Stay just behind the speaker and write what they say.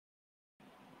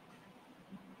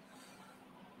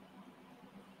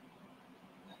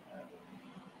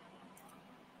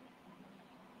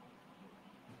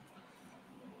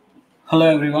Hello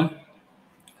everyone,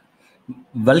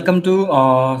 welcome to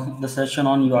the session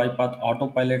on UiPath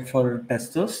Autopilot for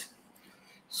testers.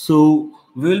 So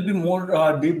we will be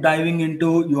more deep diving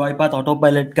into UiPath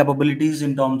Autopilot capabilities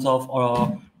in terms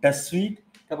of test suite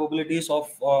capabilities of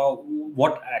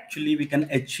what actually we can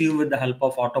achieve with the help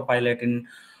of Autopilot in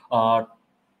uh,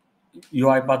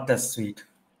 UiPath test suite.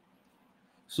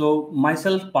 So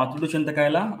myself, Patrudu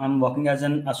Chintakaila, I'm working as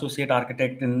an associate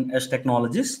architect in S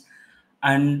Technologies,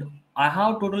 and I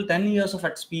have total 10 years of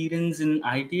experience in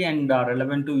IT, and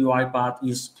relevant to UiPath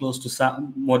is close to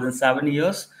more than 7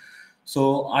 years.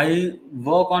 So I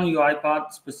work on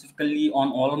UiPath specifically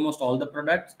on almost all the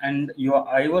products, and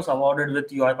I was awarded with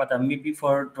UiPath MVP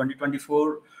for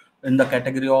 2024 in the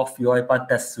category of UiPath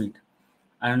Test Suite.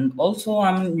 And also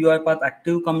I'm UiPath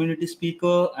active community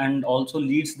speaker and also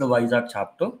leads the Vizag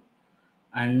chapter.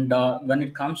 And when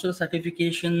it comes to the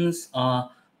certifications,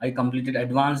 I completed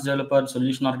advanced developer,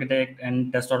 solution architect,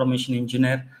 and test automation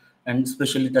engineer, and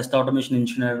especially test automation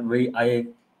engineer, where I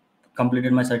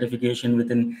completed my certification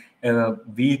within a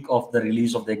week of the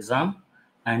release of the exam,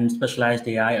 and specialized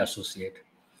AI associate.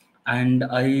 And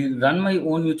I run my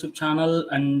own YouTube channel,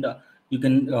 and you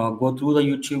can go through the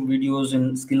YouTube videos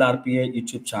in Skill RPA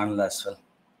YouTube channel as well.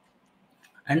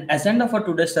 And agenda for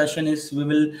today's session is we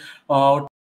will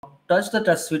touch the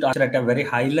test suite at a very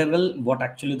high level, what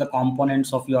actually the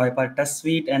components of UiPath test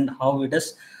suite and how it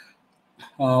is,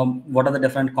 what are the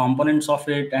different components of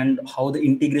it, and how the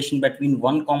integration between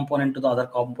one component to the other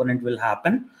component will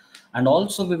happen. And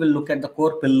also we will look at the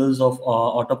core pillars of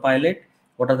Autopilot,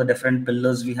 what are the different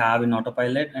pillars we have in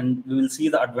Autopilot, and we will see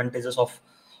the advantages of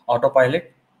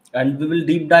Autopilot. And we will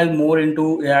deep dive more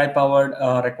into AI powered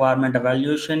requirement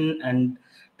evaluation and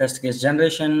test case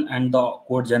generation and the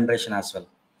code generation as well.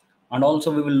 And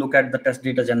also we will look at the test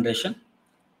data generation,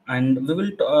 and we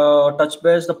will touch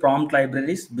base the prompt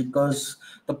libraries, because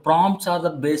the prompts are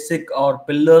the basic or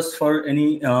pillars for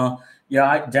any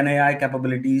Gen AI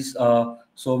capabilities.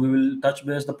 So we will touch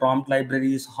base the prompt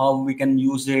libraries, how we can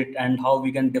use it and how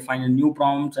we can define a new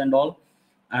prompts and all.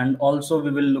 And also we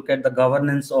will look at the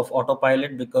governance of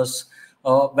Autopilot, because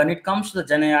when it comes to the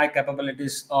Gen AI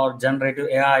capabilities or generative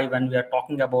AI, when we are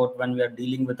talking about, when we are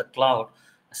dealing with the cloud,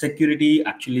 security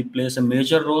actually plays a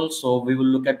major role. So we will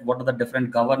look at what are the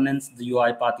different governance the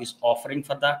UiPath is offering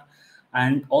for that.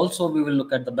 And also we will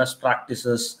look at the best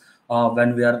practices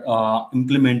when we are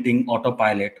implementing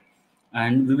Autopilot.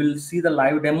 And we will see the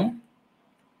live demo,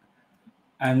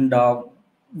 and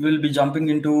we'll be jumping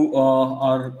into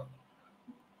our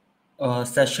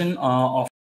session of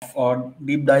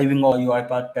deep diving of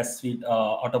UiPath test suite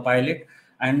Autopilot.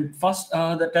 And first,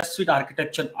 the test suite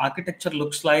architecture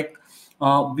looks like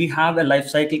we have a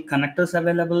lifecycle connectors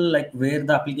available, like where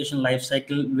the application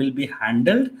lifecycle will be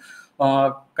handled.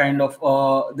 Kind of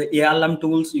the ALM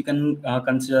tools you can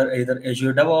consider either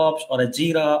Azure DevOps or a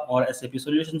Jira or SAP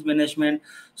Solutions Management.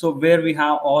 So where we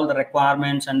have all the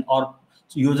requirements and our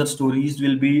user stories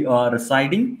will be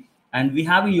residing. And we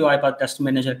have a UiPath Test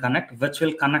Manager Connect, which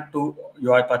will connect to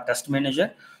UiPath Test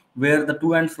Manager, where the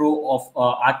to and fro of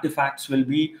artifacts will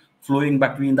be flowing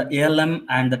between the ALM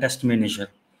and the Test Manager.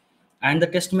 And the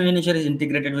Test Manager is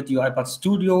integrated with UiPath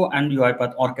Studio and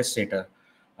UiPath Orchestrator.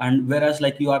 And whereas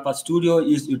like UiPath Studio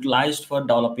is utilized for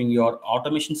developing your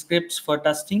automation scripts for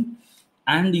testing,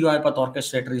 and UiPath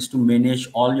Orchestrator is to manage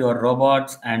all your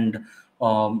robots and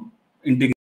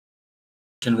integration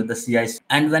with the CI.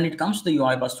 And when it comes to the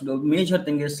UiPath Studio, major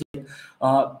thing is like,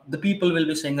 the people will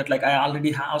be saying that like I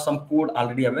already have some code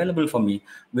already available for me,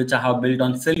 which I have built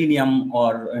on Selenium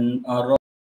or in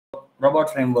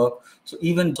robot framework. So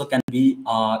even so can be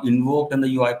invoked in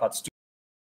the UiPath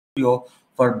Studio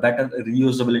for better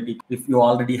reusability. If you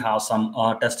already have some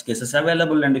test cases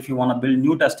available, and if you want to build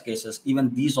new test cases,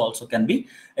 even these also can be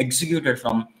executed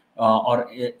from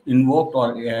or invoked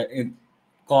or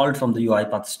called from the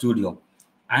UiPath Studio.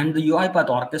 And the UiPath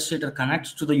Orchestrator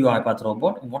connects to the UiPath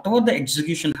robot. Whatever the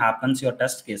execution happens, your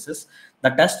test cases, the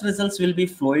test results will be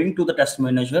flowing to the test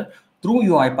manager through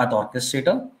UiPath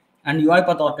Orchestrator. And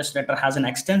UiPath Orchestrator has an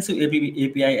extensive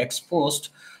API exposed.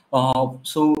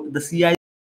 So the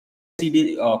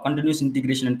CI/CD continuous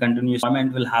integration and continuous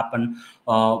deployment will happen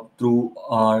through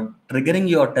triggering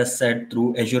your test set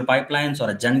through Azure pipelines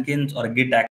or a Jenkins or a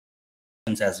Git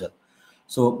actions as well.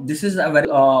 So this is a very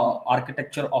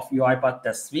architecture of UiPath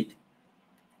test suite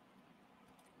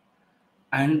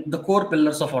and the core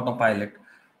pillars of Autopilot.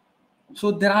 So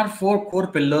there are four core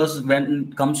pillars when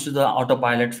it comes to the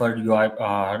Autopilot for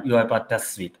UiPath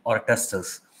test suite or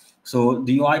testers. So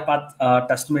the UiPath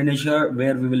test manager,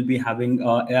 where we will be having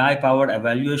AI powered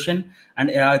evaluation and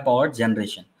AI powered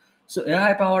generation. So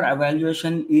AI powered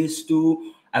evaluation is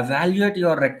to evaluate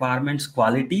your requirements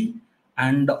quality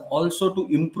and also to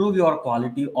improve your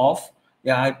quality of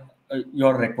AI,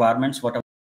 your requirements, whatever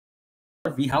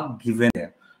we have given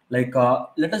there. Like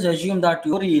let us assume that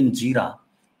you're in Jira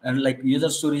and like user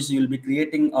stories you'll be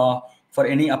creating for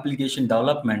any application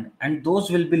development, and those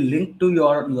will be linked to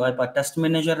your UiPath test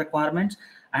manager requirements,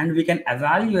 and we can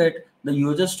evaluate the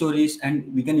user stories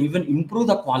and we can even improve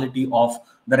the quality of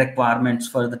the requirements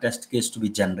for the test case to be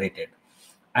generated.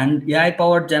 And AI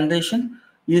powered generation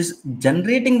is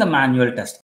generating the manual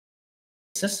test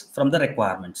cases from the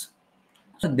requirements.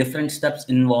 So different steps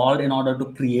involved in order to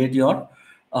create your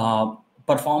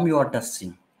perform your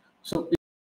testing. So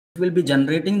it will be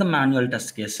generating the manual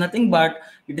test case, nothing but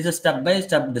it is a step by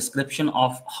step description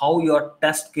of how your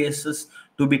test cases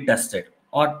to be tested,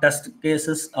 or test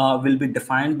cases will be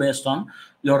defined based on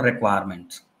your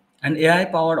requirements. And AI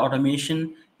powered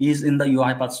automation is in the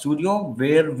UiPath Studio,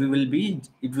 where it will be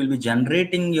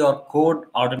generating your code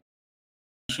or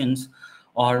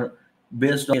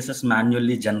based on cases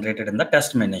manually generated in the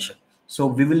test manager. So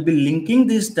we will be linking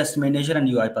this test manager and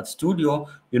UiPath Studio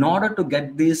in order to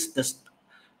get these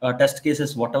test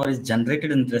cases, whatever is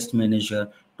generated in test manager,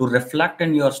 to reflect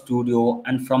in your studio,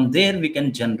 and from there we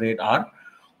can generate our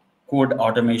code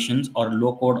automations or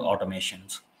low code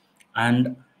automations.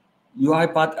 And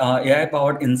UiPath AI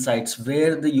powered insights,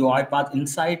 where the UiPath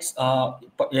insights,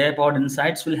 AI powered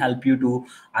insights will help you to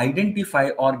identify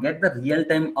or get the real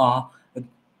time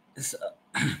s-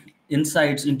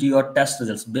 insights into your test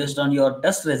results. Based on your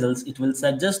test results, it will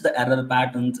suggest the error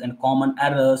patterns and common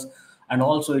errors, and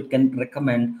also it can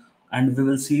recommend. And we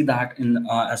will see that in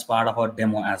as part of our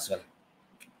demo as well.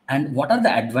 And what are the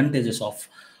advantages of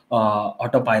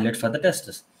autopilot for the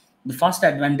testers? The first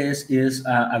advantage is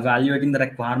evaluating the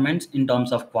requirements in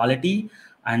terms of quality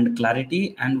and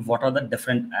clarity, and what are the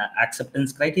different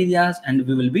acceptance criteria. And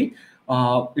we will be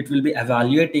it will be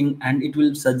evaluating, and it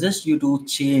will suggest you to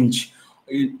change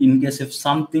in case if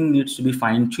something needs to be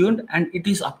fine tuned, and it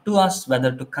is up to us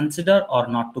whether to consider or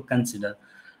not to consider.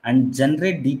 And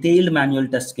generate detailed manual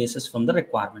test cases from the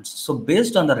requirements. So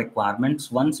based on the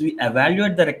requirements, once we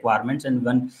evaluate the requirements and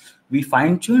when we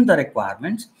fine tune the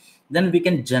requirements, then we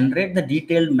can generate the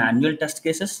detailed manual test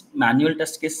cases. Manual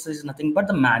test cases is nothing but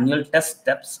the manual test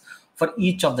steps for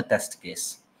each of the test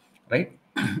case, right?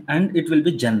 And it will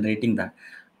be generating that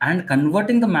and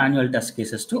converting the manual test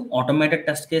cases to automated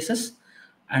test cases.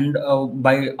 And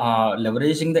by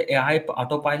leveraging the AI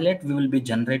autopilot, we will be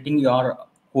generating your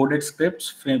coded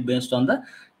scripts based on the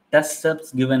test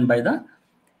steps given by the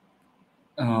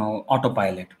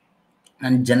autopilot.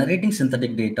 And generating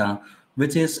synthetic data,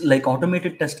 which is like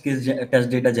automated test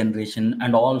data generation,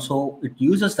 and also it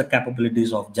uses the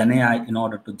capabilities of Gen AI in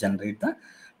order to generate the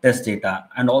test data.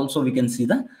 And also we can see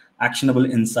the actionable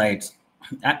insights.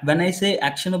 When I say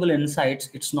actionable insights,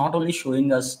 it's not only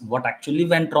showing us what actually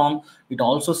went wrong, it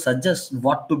also suggests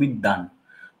what to be done,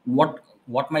 what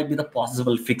might be the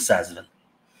possible fix as well.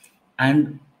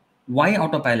 And why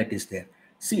autopilot is there?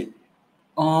 See,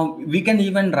 we can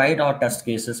even write our test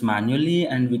cases manually,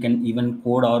 and we can even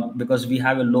code out, because we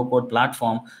have a low code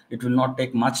platform. It will not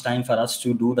take much time for us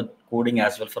to do the coding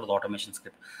as well for the automation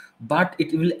script, but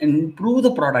it will improve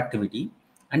the productivity,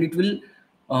 and it will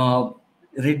uh,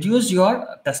 reduce your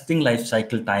testing life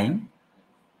cycle time,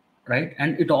 right?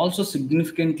 And it also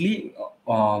significantly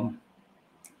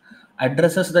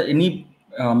addresses the any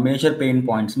major pain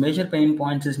points. Major pain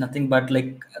points is nothing but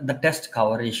like the test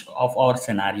coverage of our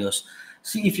scenarios.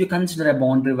 See, if you consider a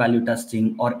boundary value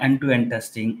testing or end-to-end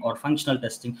testing or functional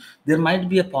testing, there might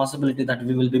be a possibility that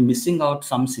we will be missing out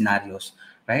some scenarios,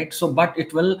 right? So but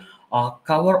it will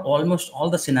cover almost all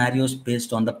the scenarios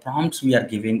based on the prompts we are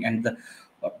giving and the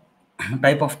uh,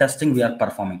 type of testing we are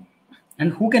performing.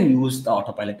 And who can use the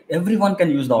autopilot? Everyone can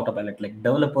use the autopilot, like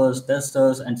developers,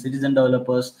 testers, and citizen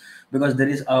developers, because there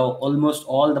is almost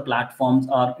all the platforms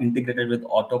are integrated with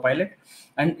autopilot.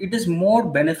 And it is more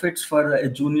benefits for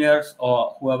juniors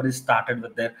or whoever is started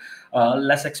with their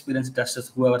less experienced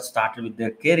testers, whoever started with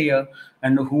their career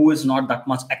and who is not that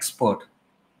much expert,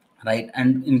 right?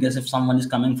 And in case if someone is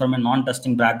coming from a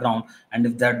non-testing background, and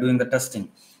if they're doing the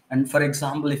testing, and for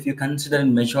example, if you consider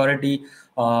majority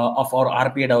of our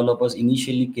RPA developers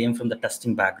initially came from the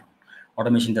testing background,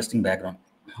 automation testing background.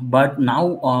 But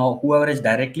now whoever is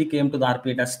directly came to the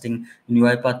RPA testing in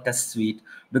UiPath test suite,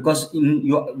 because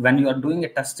when you are doing a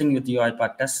testing with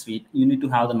UiPath test suite, you need to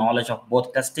have the knowledge of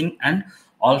both testing and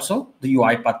also the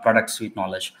UiPath product suite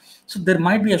knowledge. So there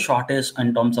might be a shortage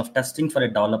in terms of testing for a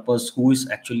developers who is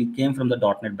actually came from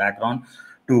the .NET background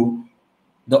to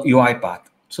the UiPath.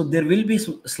 So there will be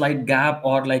slight gap,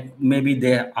 or like maybe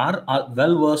they are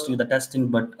well versed with the testing,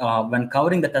 but when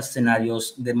covering the test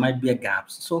scenarios there might be a gap.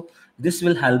 So this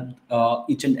will help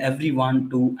each and everyone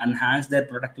to enhance their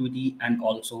productivity, and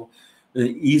also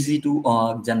easy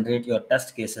to generate your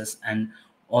test cases, and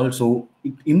also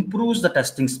it improves the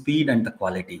testing speed and the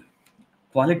quality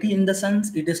in the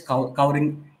sense it is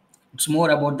covering. It's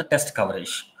more about the test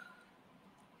coverage.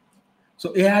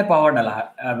 So AI powered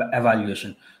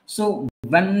evaluation. So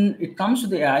when it comes to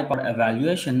the AI powered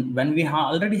evaluation, when we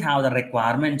already have the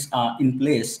requirements in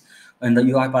place in the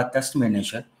UiPath test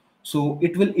manager, so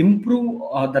it will improve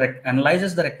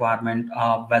analyzes the requirement,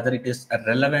 whether it is a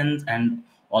relevance, and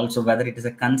also whether it is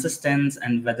a consistence,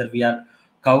 and whether we are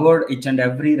covered each and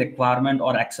every requirement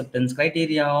or acceptance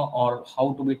criteria, or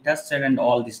how to be tested, and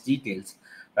all these details,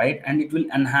 right? And it will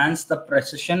enhance the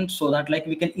precision, so that like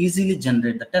we can easily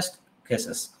generate the test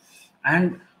cases.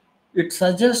 And it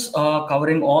suggests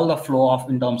covering all the flow of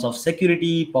in terms of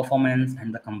security, performance,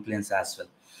 and the compliance as well.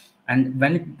 And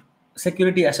when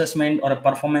security assessment or a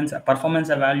performance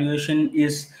evaluation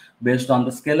is based on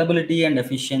the scalability and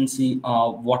efficiency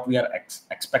of what we are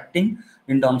expecting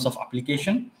in terms of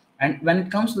application. And when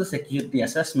it comes to the security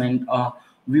assessment,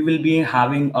 we will be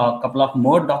having a couple of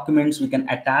more documents we can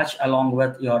attach along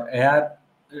with your AI,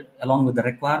 along with the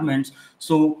requirements.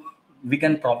 So we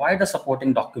can provide the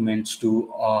supporting documents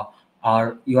to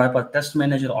our UiPath Test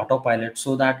Manager Autopilot,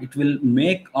 so that it will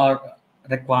make our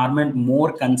requirement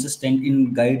more consistent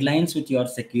in guidelines with your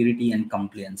security and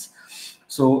compliance.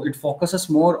 So it focuses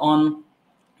more on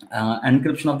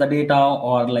encryption of the data,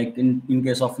 or like in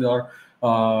case of your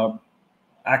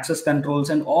access controls,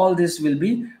 and all this will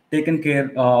be taken care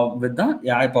with the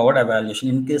AI powered evaluation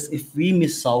in case if we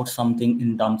miss out something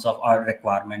in terms of our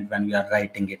requirement when we are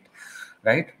writing it,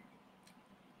 right?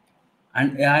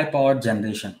 And AI powered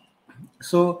generation.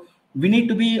 So we need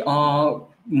to be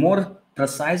more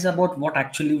precise about what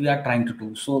actually we are trying to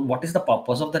do. So what is the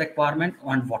purpose of the requirement,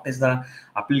 and what is the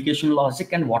application logic,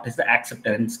 and what is the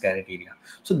acceptance criteria.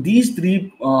 So these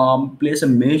three plays a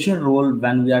major role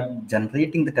when we are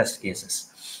generating the test cases.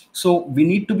 So we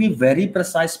need to be very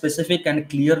precise, specific, and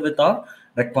clear with our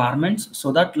requirements,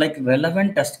 so that like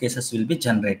relevant test cases will be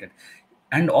generated.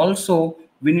 And also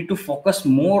we need to focus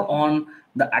more on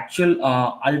the actual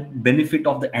benefit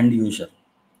of the end user.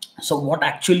 So what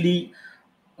actually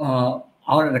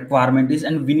our requirement is,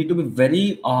 and we need to be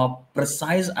very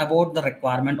precise about the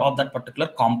requirement of that particular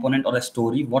component or a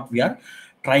story what we are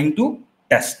trying to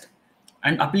test.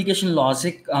 And application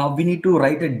logic, we need to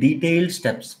write a detailed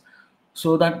steps,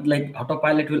 so that like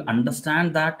autopilot will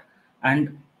understand that,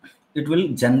 and it will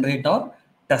generate our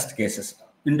test cases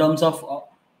in terms of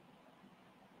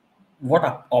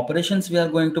what operations we are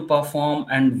going to perform,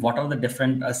 and what are the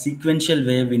different sequential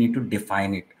way we need to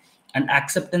define it. And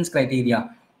acceptance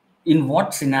criteria, in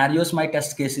what scenarios my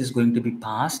test case is going to be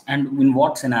passed, and in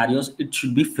what scenarios it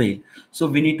should be failed. So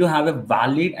we need to have a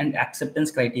valid and acceptance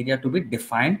criteria to be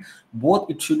defined. Both,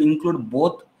 it should include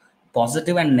both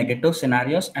positive and negative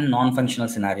scenarios, and non-functional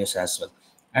scenarios as well.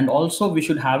 And also we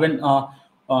should have an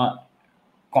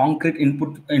concrete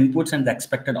inputs and the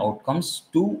expected outcomes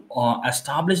to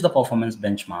establish the performance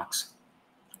benchmarks.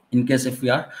 In case if we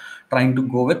are trying to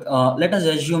go with let us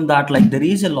assume that like there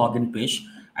is a login page,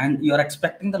 and you're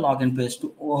expecting the login page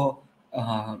to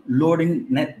load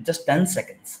in just 10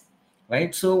 seconds,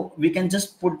 right? So we can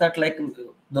just put that like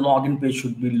the login page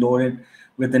should be loaded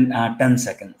within 10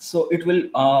 seconds. So it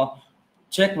will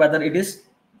check whether it is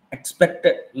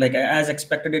expected, like as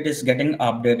expected it is getting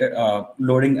updated,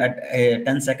 loading at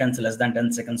 10 seconds, less than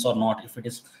 10 seconds or not. If it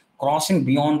is crossing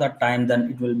beyond that time,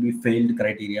 then it will be failed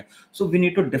criteria. So we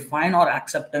need to define our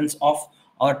acceptance of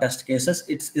our test cases.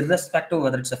 It's irrespective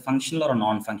whether it's a functional or a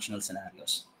non-functional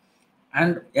scenarios.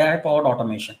 And AI powered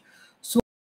automation. So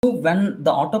when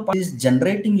the autopilot is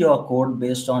generating your code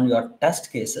based on your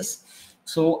test cases,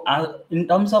 so in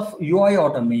terms of UI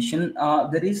automation,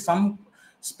 there is some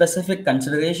specific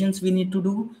considerations we need to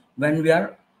do when we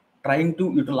are trying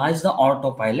to utilize the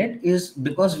autopilot. Is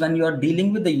because when you are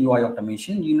dealing with the UI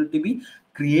automation, you need to be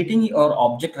creating your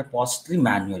object repository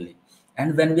manually.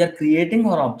 And when we are creating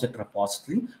our object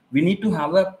repository, we need to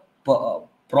have a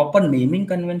proper naming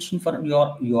convention for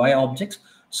your UI objects,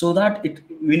 so that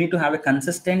we need to have a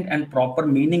consistent and proper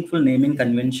meaningful naming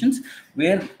conventions,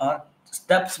 where our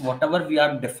steps whatever we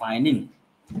are defining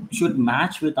should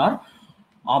match with our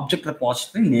object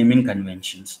repository naming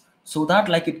conventions, so that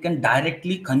like it can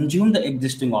directly consume the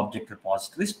existing object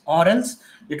repositories, or else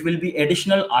it will be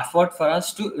additional effort for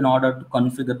us to in order to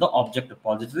configure the object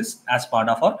repositories as part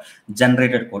of our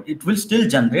generated code. It will still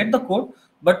generate the code,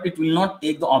 but it will not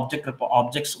take the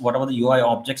objects, whatever the UI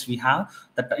objects we have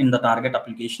that in the target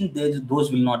application,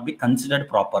 those will not be considered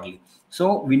properly.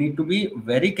 So we need to be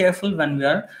very careful when we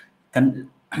are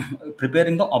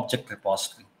preparing the object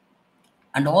repository.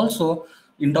 And also,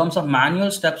 in terms of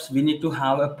manual steps, we need to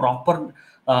have a proper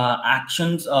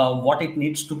actions, what it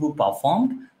needs to be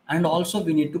performed. And also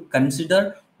we need to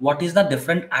consider what is the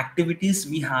different activities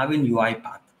we have in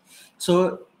UiPath.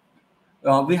 So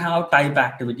we have type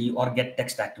activity or get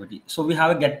text activity. So we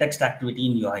have a get text activity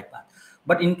in UiPath.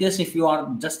 But in case if you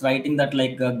are just writing that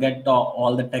like get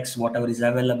all the text whatever is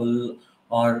available,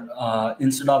 or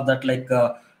instead of that like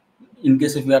in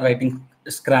case if we are writing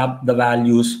scrap the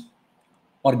values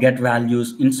or get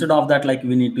values, instead of that like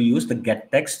we need to use the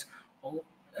get text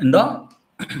in the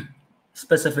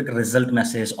specific result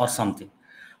message or something.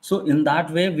 So in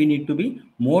that way we need to be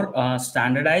more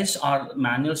standardized our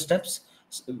manual steps,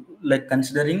 like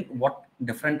considering what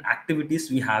different activities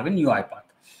we have in UiPath.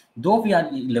 Though we are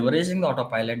leveraging the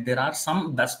autopilot, there are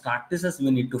some best practices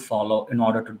we need to follow in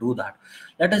order to do that.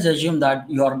 Let us assume that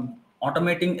you are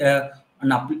automating a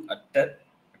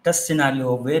test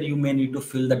scenario where you may need to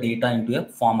fill the data into a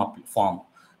form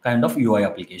kind of UI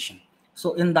application.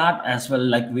 So in that as well,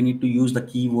 like we need to use the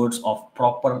keywords of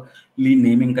properly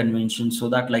naming conventions, so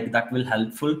that like that will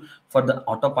helpful for the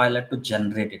autopilot to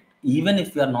generate it. Even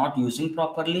if we are not using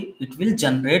properly, it will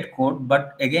generate code,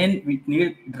 but again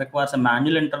it requires a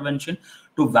manual intervention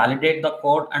to validate the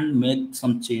code and make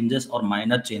some changes or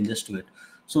minor changes to it.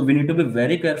 So we need to be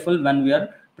very careful when we are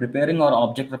preparing our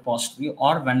object repository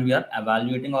or when we are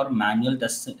evaluating our manual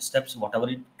test steps, whatever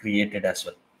it created as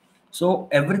well. So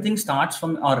everything starts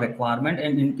from our requirement,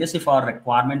 and in case if our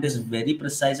requirement is very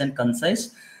precise and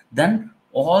concise, then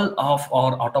all of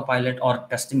our autopilot or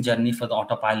testing journey for the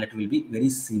autopilot will be very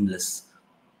seamless.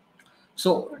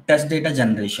 So test data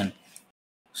generation.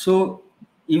 So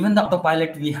even the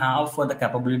autopilot we have for the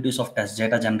capabilities of test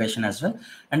data generation as well.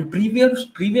 And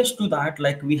previous to that,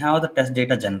 like we have the test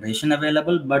data generation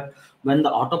available, but when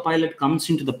the autopilot comes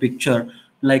into the picture,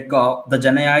 like the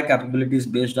Gen AI capabilities,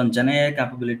 based on Gen AI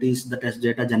capabilities, the test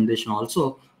data generation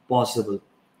also possible.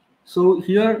 So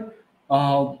here,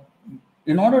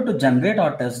 in order to generate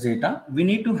our test data, we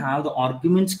need to have the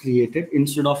arguments created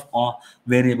instead of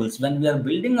variables. When we are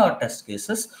building our test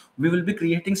cases, we will be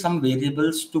creating some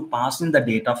variables to pass in the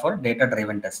data for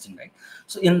data-driven testing, right?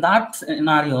 So in that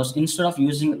scenarios, instead of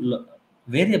using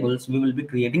variables, we will be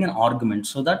creating an argument,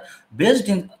 so that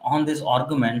on these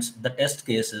arguments, the test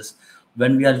cases,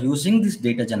 when we are using this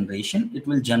data generation, it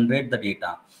will generate the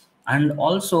data. And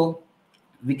also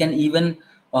we can even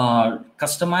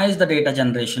customize the data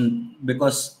generation,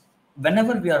 because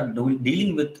whenever we are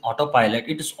dealing with autopilot,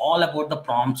 it is all about the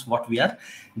prompts what we are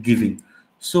giving.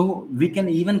 So we can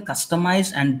even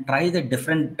customize and try the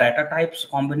different data types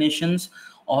combinations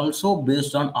also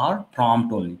based on our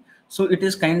prompt only. So it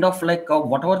is kind of like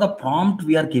whatever the prompt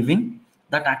we are giving,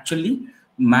 that actually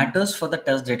matters for the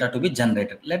test data to be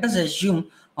generated. Let us assume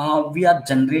we are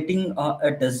generating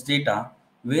a test data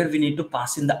where we need to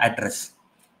pass in the address,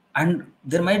 and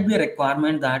there might be a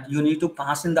requirement that you need to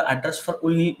pass in the address for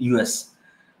only US,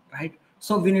 right?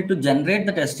 So we need to generate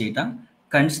the test data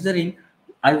considering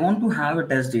I want to have a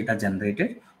test data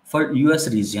generated for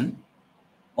US region,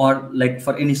 or like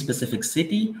for any specific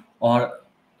city, or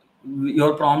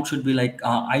your prompt should be like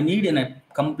I need in a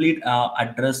complete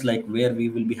address, like where we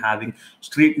will be having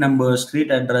street number, street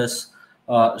address,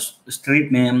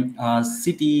 street name,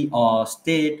 city or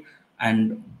state,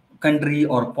 and country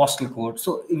or postal code.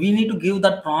 So we need to give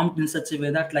that prompt in such a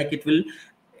way that like it will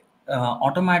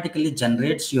automatically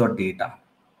generates your data.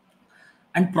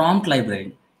 And prompt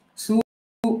library. So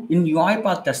in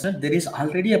UiPath Tester, there is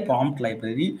already a prompt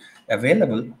library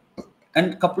available,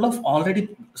 and couple of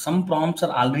already some prompts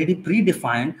are already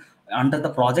predefined under the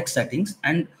project settings,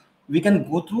 and we can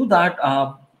go through that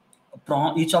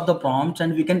each of the prompts,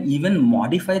 and we can even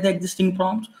modify the existing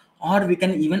prompts, or we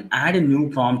can even add a new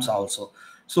prompts also.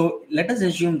 So let us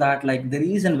assume that like there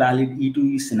is a valid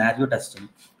E2E scenario testing.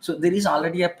 So there is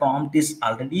already a prompt is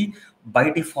already by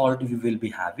default we will be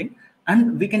having,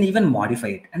 and we can even modify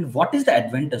it. And what is the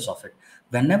advantage of it?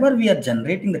 Whenever we are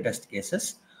generating the test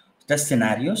cases, test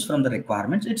scenarios from the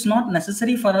requirements, it's not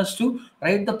necessary for us to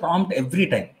write the prompt every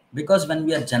time, because when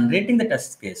we are generating the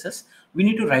test cases, we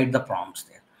need to write the prompts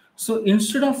there. So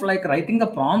instead of like writing the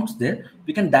prompts there,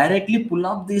 we can directly pull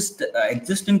up these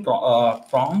existing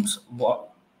prompts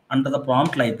under the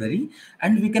prompt library,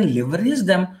 and we can leverage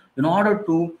them in order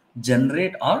to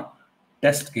generate our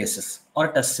test cases or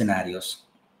test scenarios.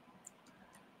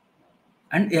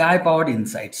 And AI powered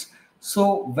insights.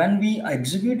 So when we are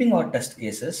executing our test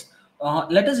cases,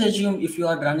 let us assume if you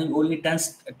are running only 10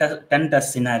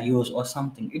 test scenarios or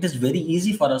something, it is very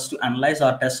easy for us to analyze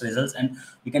our test results, and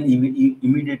we can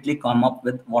immediately come up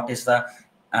with what is the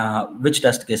which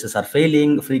test cases are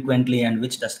failing frequently and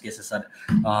which test cases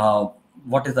are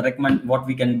what is the recommend what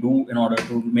we can do in order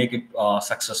to make it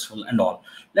successful and all.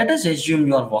 Let us assume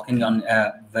you are working on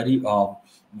a very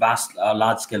vast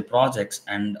large scale projects,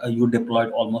 and you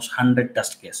deployed almost 100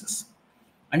 test cases,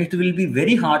 and it will be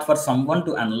very hard for someone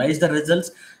to analyze the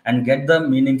results and get the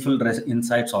meaningful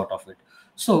insights out of it.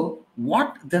 So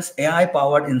what this AI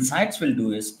powered insights will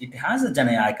do is it has a gen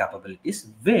AI capabilities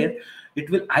where it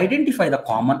will identify the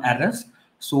common errors.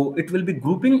 So it will be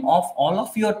grouping of all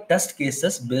of your test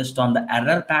cases based on the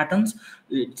error patterns.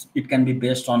 It can be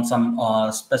based on some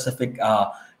specific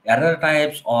error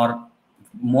types or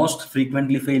most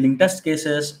frequently failing test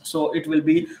cases. So it will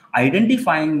be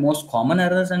identifying most common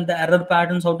errors and the error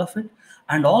patterns out of it.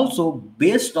 And also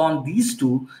based on these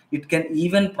two, it can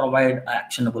even provide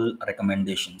actionable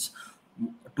recommendations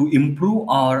to improve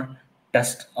our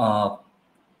test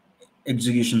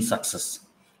execution success,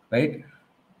 right?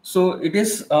 So it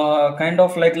is kind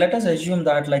of like, let us assume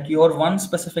that like your one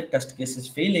specific test case is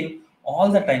failing all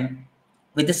the time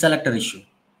with the selector issue.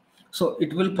 So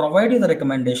it will provide you the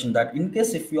recommendation that in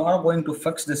case if you are going to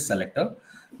fix this selector,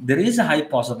 there is a high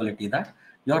possibility that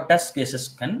your test cases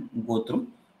can go through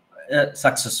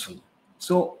successfully.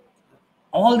 So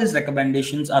all these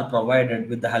recommendations are provided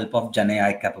with the help of Gen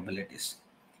AI capabilities.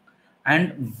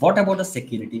 And what about the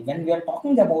security? When we are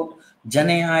talking about Gen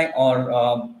AI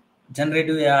or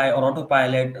generative AI or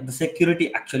autopilot, the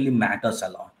security actually matters a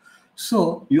lot.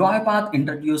 So UiPath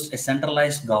introduced a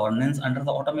centralized governance under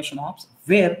the automation ops,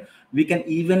 where we can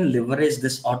even leverage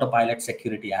this autopilot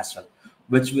security as well,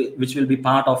 which will be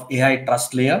part of AI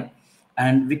trust layer,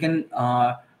 and we can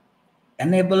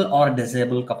enable or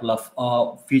disable couple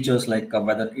of features like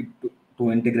whether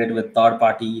to integrate with third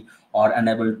party or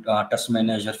enable test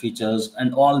manager features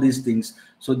and all these things.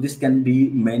 So this can be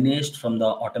managed from the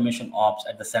automation ops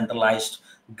at the centralized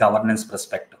governance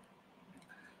perspective.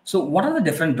 So what are the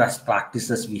different best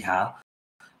practices we have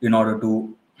in order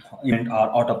to implement our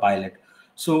autopilot?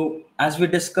 So as we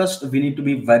discussed, we need to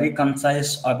be very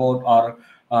concise about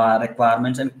our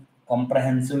requirements and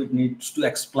comprehensive. It needs to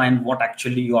explain what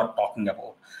actually you are talking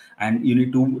about. And you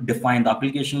need to define the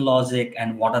application logic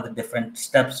and what are the different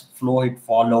steps flow it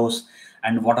follows,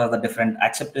 and what are the different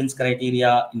acceptance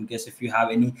criteria in case if you have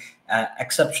any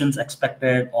exceptions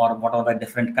expected, or what are the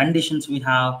different conditions we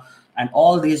have. And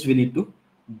all these we need to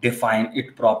define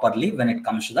it properly when it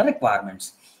comes to the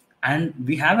requirements. And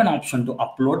we have an option to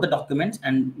upload the documents,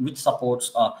 and which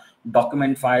supports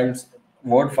document files,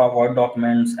 word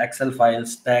documents, Excel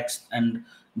files, text, and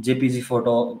JPG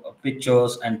photo,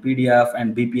 pictures, and PDF,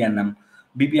 and BPMN.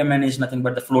 BPMN is nothing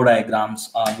but the flow diagrams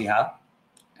we have.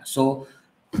 So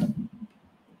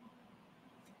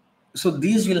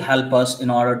these will help us in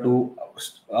order to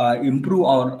improve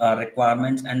our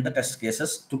requirements and the test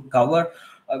cases to cover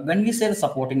when we say the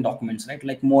supporting documents, right?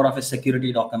 Like more of a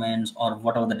security documents or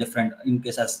whatever the different, in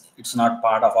case as it's not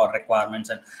part of our requirements,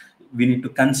 and we need to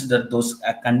consider those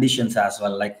conditions as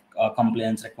well, like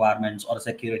compliance requirements or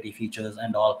security features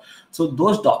and all. So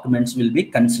those documents will be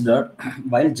considered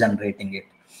while generating it.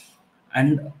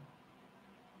 And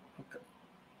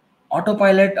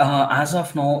Autopilot, as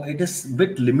of now, it is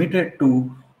bit limited to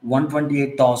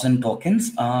 128,000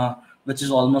 tokens, which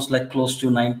is almost like close to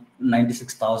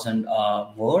 96,000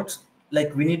 words.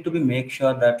 Like we need to be make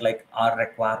sure that like our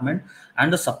requirement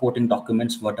and the supporting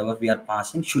documents, whatever we are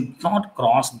passing, should not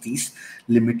cross these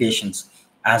limitations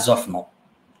as of now.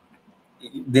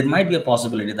 There might be a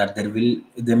possibility that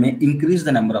they may increase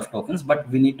the number of tokens, but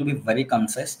we need to be very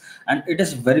concise, and it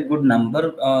is very good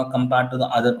number compared to the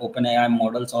other OpenAI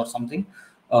models or something.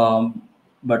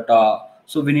 But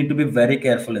so we need to be very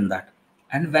careful in that.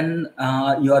 And when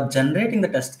you are generating the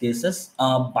test cases,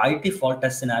 by default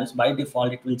test scenarios, by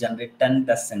default it will generate 10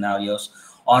 test scenarios,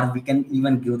 or we can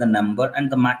even give the number,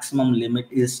 and the maximum limit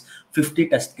is 50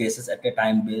 test cases at a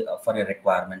time for a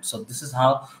requirement. So this is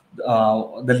how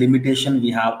the limitation we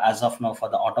have as of now for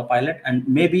the autopilot, and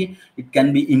maybe it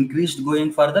can be increased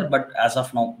going further, but as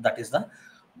of now that is the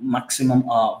maximum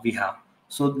we have.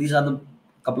 So these are the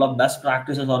couple of best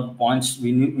practices or points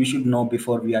we should know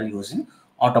before we are using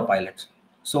autopilot.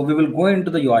 So we will go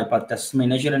into the UiPath test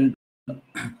manager and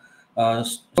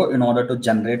so in order to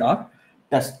generate our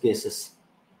test cases.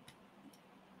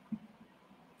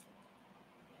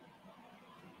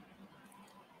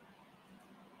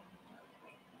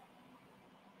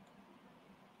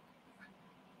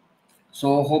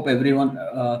 So hope everyone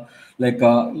like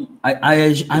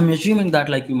I'm assuming that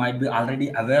like you might be already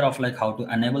aware of like how to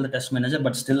enable the test manager,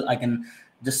 but still I can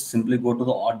just simply go to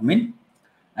the admin,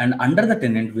 and under the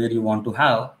tenant where you want to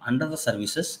have under the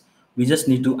services, we just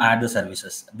need to add the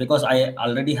services, because I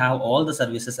already have all the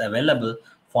services available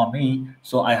for me.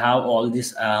 So I have all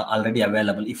this already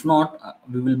available. If not,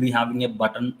 we will be having a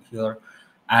button here,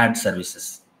 add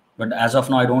services. But as of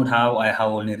now, I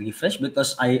have only refresh,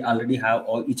 because I already have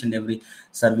all each and every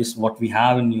service what we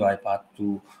have in UiPath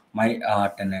to my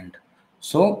tenant.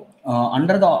 So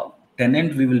under the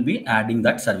tenant, we will be adding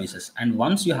that services. And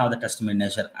once you have the test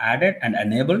manager added and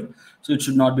enabled, so it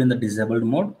should not be in the disabled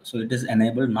mode. So it is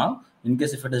enabled now. In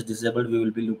case if it is disabled, we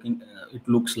will be looking, it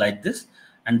looks like this,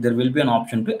 and there will be an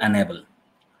option to enable.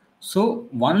 So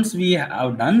once we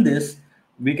have done this,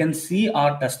 we can see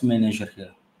our test manager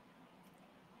here.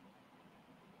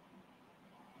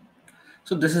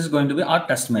 So this is going to be our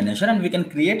test manager, and we can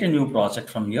create a new project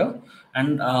from here.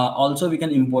 And also we can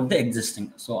import the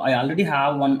existing. So I already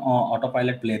have one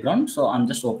autopilot playground. So I'm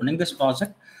just opening this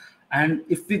project. And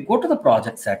if we go to the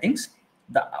project settings,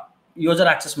 the user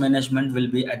access management will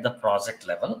be at the project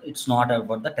level. It's not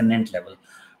about the tenant level.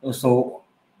 So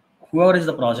whoever is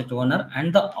the project owner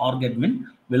and the org admin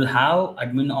will have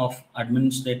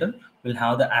administrator will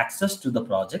have the access to the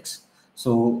projects.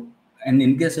 So, and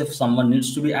in case if someone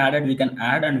needs to be added, we can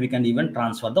add, and we can even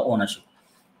transfer the ownership.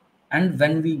 And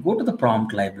when we go to the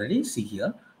prompt library, see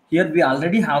here we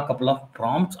already have a couple of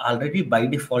prompts already by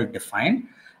default defined,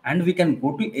 and we can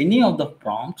go to any of the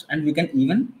prompts, and we can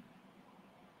even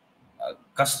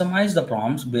customize the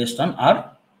prompts based on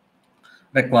our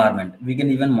requirement. We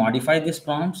can even modify these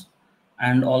prompts,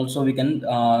 and also we can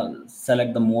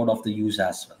select the mode of the use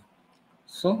as well.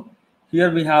 So here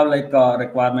we have like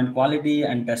requirement quality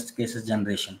and test cases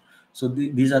generation. So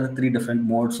these are the three different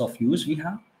modes of use we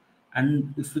have.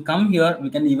 And if we come here, we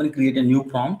can even create a new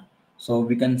prompt. So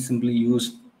we can simply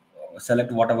use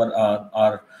select whatever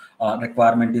our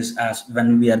requirement is as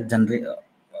when we are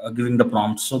giving the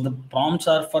prompts. So the prompts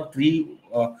are for three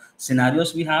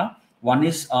scenarios we have. One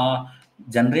is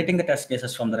generating the test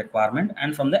cases from the requirement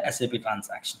and from the SAP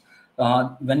transaction.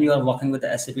 When you are working with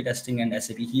the SAP testing and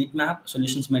SAP heat map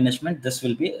solutions management, this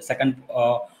will be second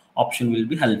option will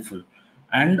be helpful.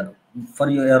 And for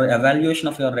your evaluation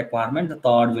of your requirement, the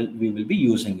third we will be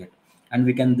using it. And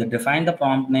we can define the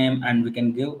prompt name, and we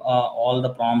can give all the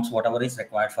prompts whatever is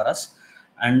required for us.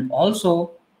 And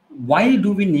also, why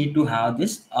do we need to have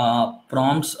this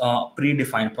prompts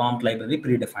predefined, prompt library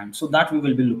predefined? So that we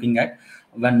will be looking at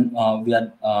when we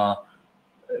are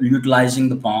utilizing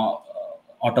the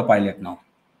autopilot now.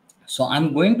 So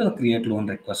I'm going to create loan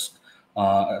request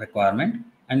requirement.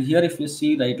 And here if you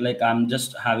see, right, like I'm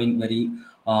just having very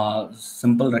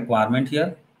simple requirement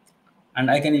here, and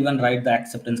I can even write the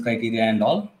acceptance criteria and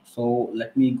all. So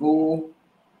let me go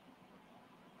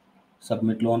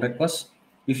submit loan request.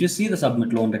 If you see the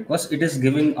submit loan request, it is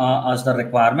giving us the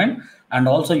requirement and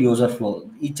also user flow,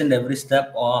 each and every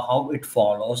step or how it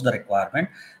follows the requirement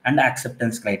and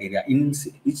acceptance criteria. In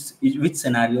which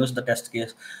scenarios the test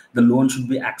case, the loan should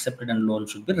be accepted and loan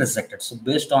should be rejected. So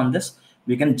based on this,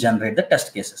 we can generate the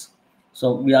test cases.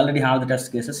 So we already have the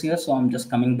test cases here. So I'm just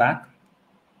coming back,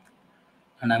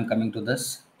 and I'm coming to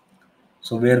this.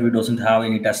 So where we doesn't have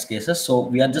any test cases, so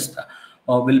we are just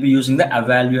will be using the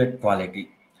evaluate quality.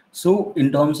 So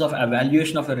in terms of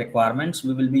evaluation of the requirements,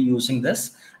 we will be using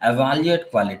this evaluate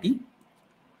quality.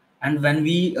 And when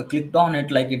we clicked on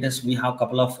it, like it is, we have a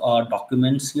couple of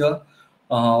documents here.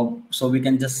 So we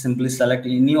can just simply select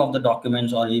any of the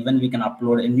documents, or even we can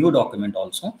upload a new document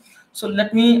also. So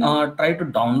let me try to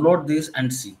download this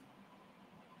and see.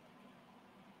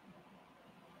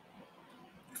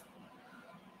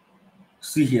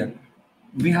 See here,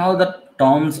 we have the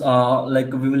terms,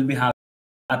 like we will be having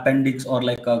appendix, or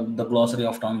like the glossary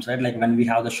of terms, right? Like when we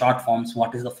have the short forms,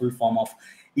 what is the full form of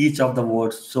each of the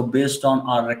words? So based on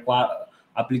our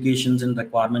applications and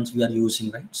requirements we are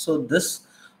using, right? So this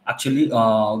actually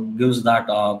gives that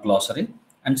glossary.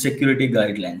 And security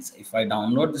guidelines, if I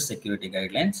download the security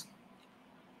guidelines,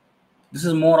 this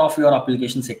is more of your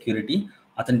application security,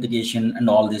 authentication, and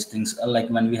all these things. Like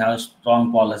when we have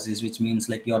strong policies, which means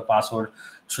like your password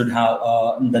should have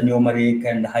the numeric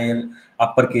and higher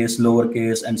uppercase,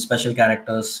 lowercase, and special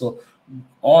characters. So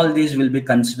all these will be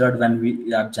considered when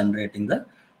we are generating the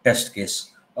test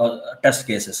case test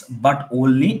cases, but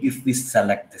only if we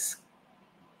select this.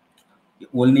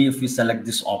 Only if we select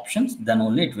these options, then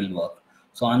only it will work.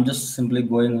 So I'm just simply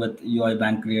going with UI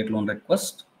bank create loan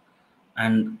request,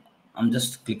 and I'm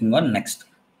just clicking on next.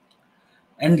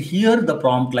 And here the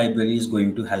prompt library is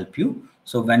going to help you.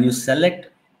 So when you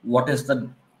select what is the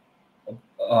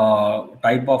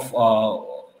type of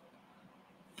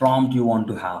prompt you want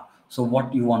to have. So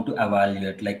what you want to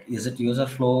evaluate, like is it user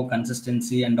flow,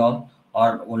 consistency and all,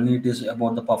 or only it is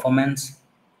about the performance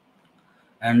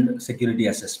and security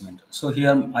assessment. So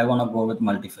here I want to go with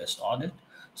multi-phase audit.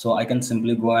 So I can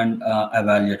simply go and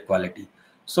evaluate quality.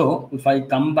 So if I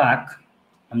come back,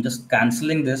 I'm just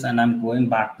canceling this and I'm going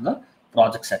back to the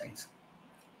project settings.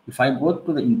 If I go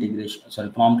to the integration, sorry,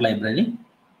 prompt library,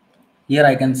 here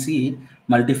I can see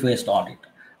multi-phased audit,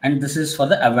 and this is for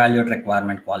the evaluate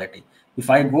requirement quality. If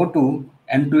I go to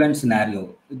end-to-end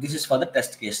scenario, this is for the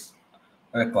test case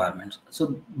requirements.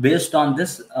 So based on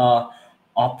this,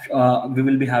 we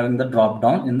will be having the drop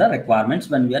down in the requirements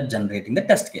when we are generating the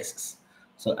test cases.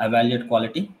 So evaluate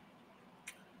quality,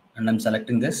 and I'm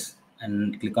selecting this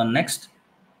and click on next,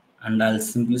 and I'll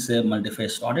simply say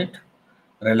multi-phase audit,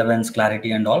 relevance,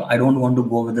 clarity, and all. I don't want to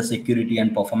go with the security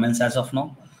and performance as of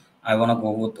now. I want to go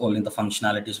with only the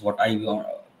functionalities. What I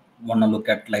want to look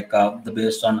at, like the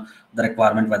based on the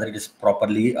requirement, whether it is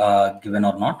properly given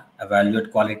or not.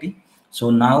 Evaluate quality.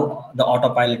 So now the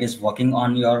autopilot is working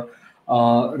on your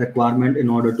requirement in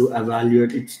order to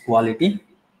evaluate its quality.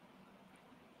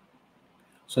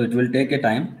 So it will take a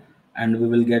time, and we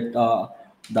will get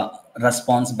the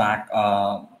response back,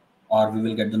 or we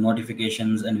will get the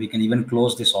notifications, and we can even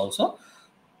close this also.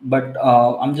 But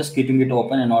I'm just keeping it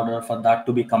open in order for that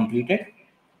to be completed.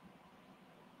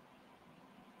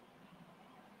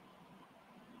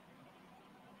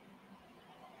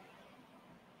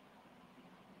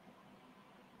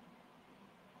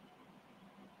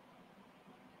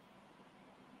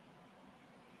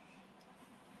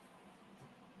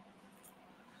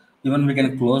 Even we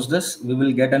can close this. We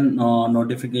will get a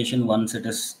notification once it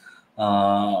is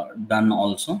done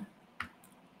also.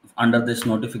 Under this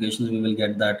notifications, we will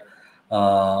get that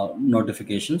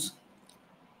notifications.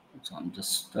 So I'm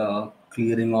just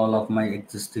clearing all of my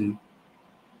existing.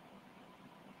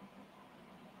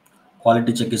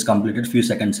 Quality check is completed few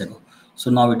seconds ago. So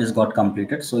now it is got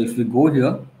completed. So if we go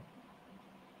here,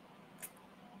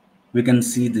 we can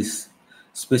see this: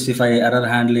 specify error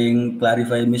handling,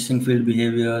 clarify missing field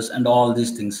behaviors, and all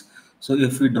these things. So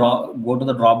if we go to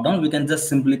the drop down, we can just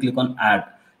simply click on add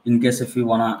in case if we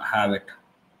want to have it.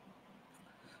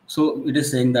 So it is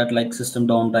saying that like system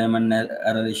downtime and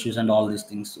error issues and all these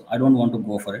things. So I don't want to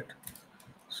go for it.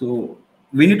 So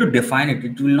we need to define it.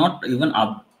 It will not even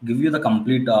give you the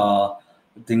complete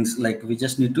things. Like we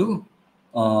just need to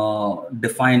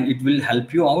define. It will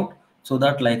help you out so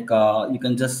that like you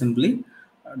can just simply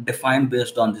define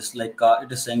based on this. Like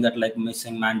it is saying that like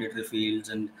missing mandatory fields,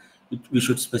 and we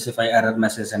should specify error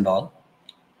message and all,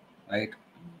 right?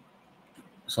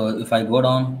 So if I go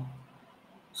down,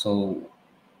 so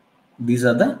these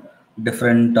are the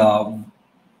different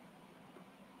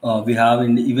we have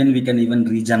in, even we can even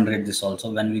regenerate this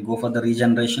also. When we go for the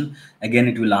regeneration, again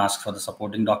it will ask for the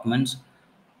supporting documents,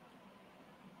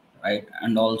 right?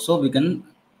 And also we can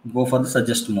go for the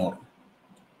suggest more.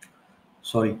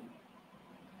 Sorry,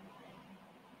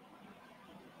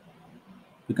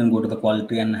 we can go to the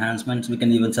quality enhancements. We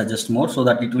can even suggest more, so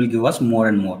that it will give us more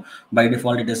and more. By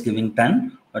default it is giving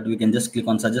 10, but we can just click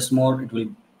on suggest more. It will,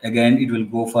 again it will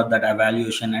go for that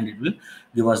evaluation, and it will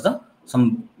give us the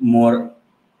some more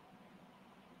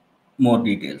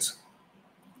details.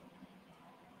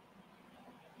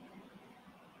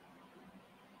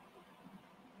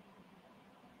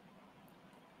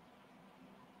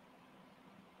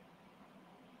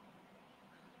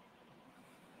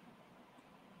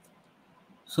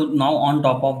 So now on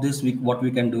top of this, what we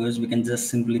can do is we can just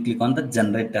simply click on the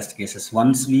generate test cases.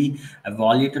 Once we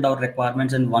evaluated our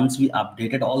requirements and once we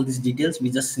updated all these details, we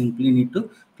just simply need to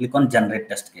click on generate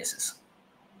test cases.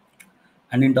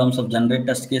 And in terms of generate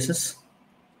test cases,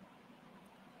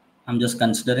 I'm just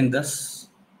considering this,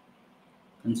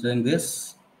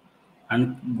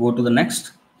 and go to the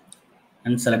next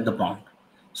and select the prompt.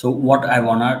 So what I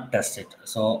wanna test it.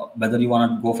 So whether you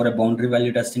wanna go for a boundary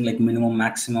value testing like minimum,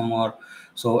 maximum, or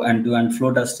so end-to-end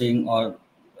flow testing, or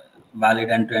valid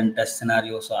end-to-end test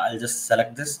scenario. So I'll just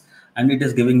select this, and it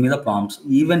is giving me the prompts.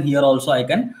 Even here also I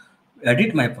can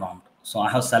edit my prompt. So I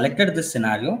have selected this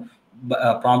scenario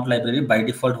prompt library by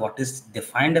default, what is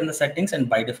defined in the settings, and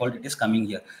by default it is coming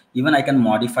here. Even I can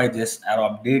modify this or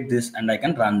update this, and I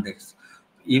can run this.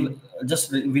 Even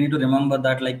just we need to remember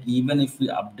that like even if we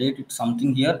update it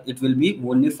something here, it will be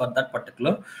only for that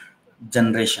particular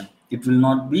generation. It will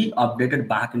not be updated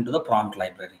back into the prompt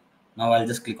library. Now I'll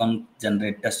just click on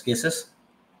generate test cases.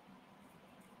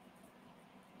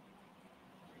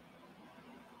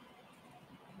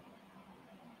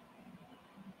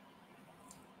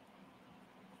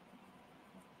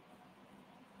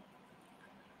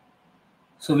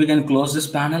 So we can close this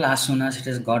panel as soon as it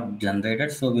has got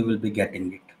generated. So we will be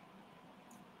getting it.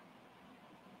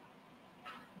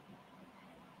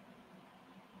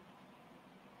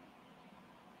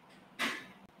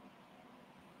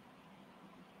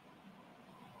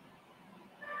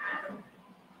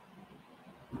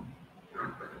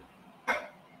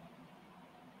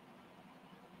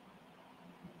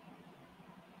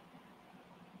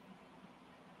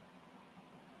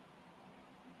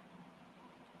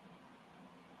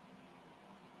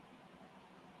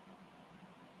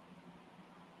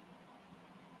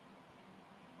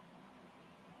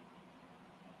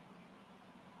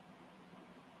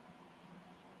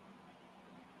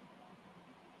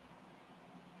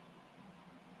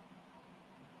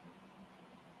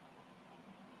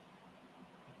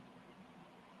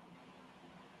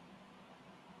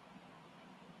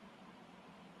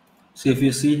 So if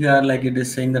you see here, like it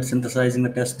is saying that synthesizing the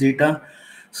test data.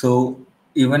 So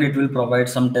even it will provide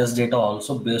some test data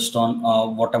also based on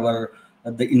whatever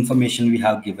the information we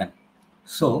have given.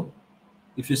 So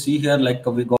if you see here, like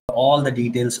we got all the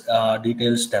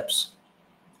detailed steps,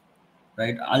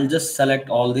 right? I'll just select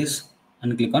all these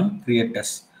and click on create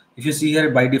test. If you see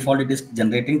here, by default, it is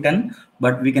generating 10,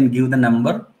 but we can give the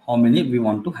number, how many we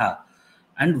want to have.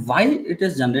 And why it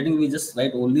is generating, we just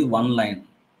write only one line.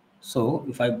 So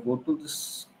if I go to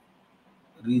this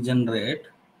regenerate,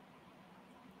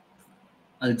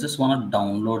 I just want to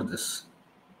download this,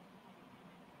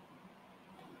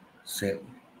 save,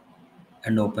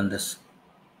 and open this.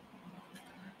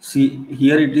 See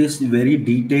here it is very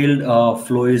detailed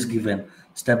flow is given,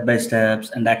 step by steps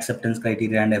and acceptance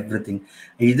criteria and everything.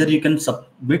 Either you can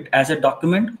submit as a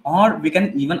document or we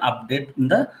can even update in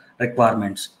the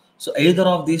requirements. So either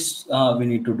of these we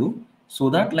need to do, so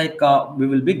that like we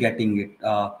will be getting it.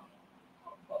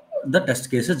 The test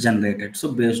cases generated.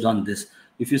 So based on this,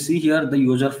 if you see here the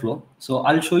user flow, so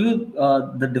I'll show you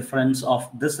the difference of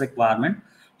this requirement.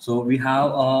 So we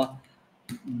have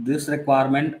this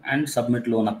requirement and submit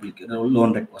loan application,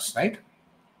 loan request, right?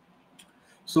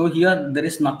 So here there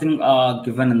is nothing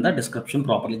given in the description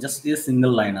properly, just a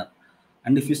single liner.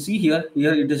 And if you see here,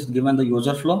 here it is given the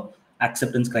user flow,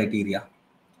 acceptance criteria.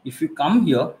 If you come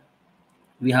here,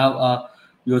 we have a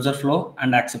user flow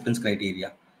and acceptance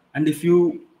criteria. And if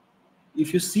you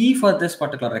see for this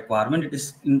particular requirement, it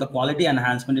is in the quality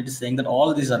enhancement, it is saying that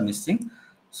all these are missing.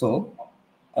 So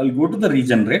I'll go to the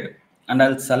regenerate and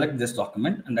I'll select this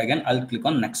document, and again I'll click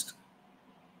on next.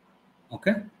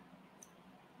 Okay,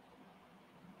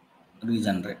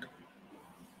 regenerate.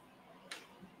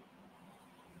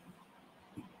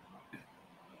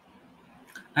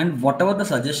 And whatever the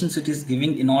suggestions it is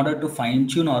giving in order to fine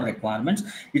tune our requirements,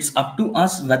 it's up to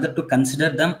us whether to consider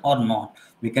them or not.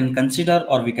 We can consider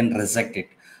or we can reject it,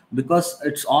 because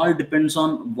it's all depends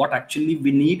on what actually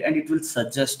we need, and it will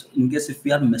suggest in case if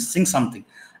we are missing something.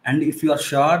 And if you are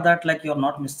sure that like you're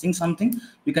not missing something,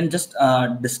 you can just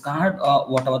discard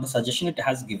whatever the suggestion it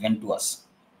has given to us.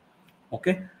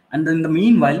 Okay, and in the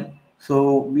meanwhile,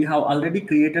 so we have already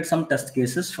created some test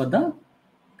cases for the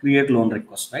create loan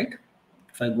request, right?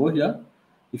 If I go here,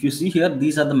 if you see here,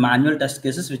 these are the manual test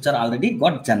cases which are already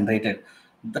got generated,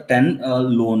 the 10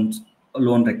 loan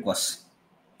requests,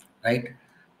 right?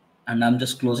 And I'm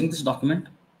just closing this document.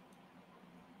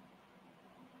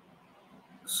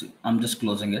 See, I'm just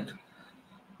closing it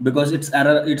because it's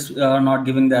not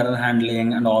giving the error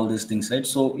handling and all these things, right?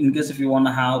 So in case if you want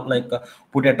to have like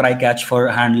put a try catch for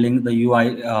handling the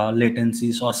UI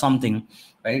latencies or something,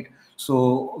 right?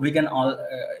 So we can all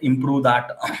improve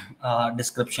that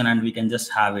description, and we can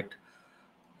just have it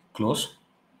close.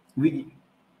 We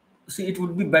see it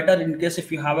would be better in case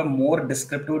if you have a more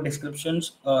descriptive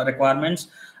descriptions requirements,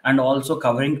 and also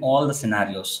covering all the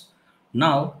scenarios.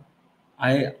 Now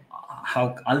I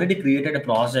have already created a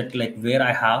project like where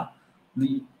I have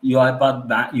the UiPath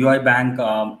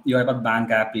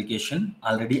Bank application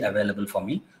already available for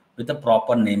me with the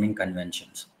proper naming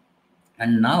conventions.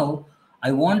 And now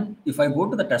I want, if I go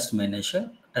to the test manager,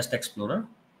 test explorer,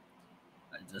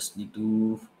 I just need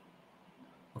to,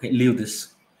 okay, leave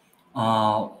this.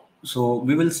 Uh, so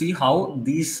we will see how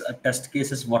these test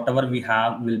cases, whatever we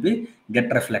have, will be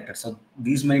get reflected. So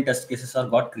these many test cases are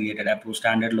got created: approve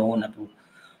standard loan,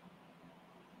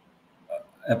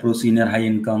 approve senior high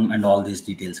income, and all these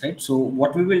details, right? So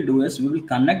what we will do is we will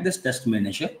connect this test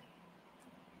manager.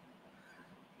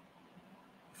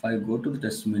 If I go to the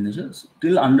test manager,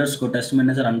 till underscore test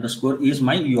manager underscore is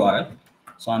my URL.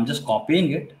 So I'm just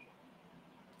copying it,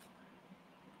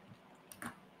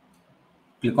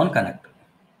 click on connect,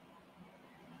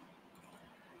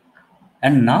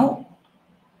 and now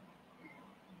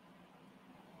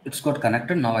it's got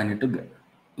connected. Now I need to get.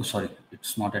 Oh, sorry,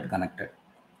 it's not yet connected.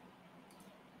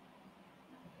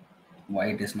 Why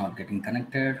it is not getting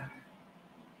connected?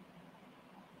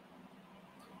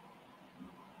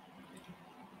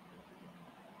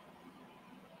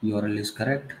 URL is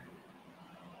correct.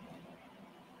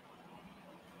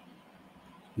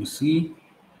 You see,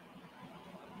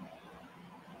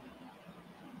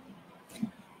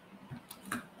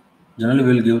 generally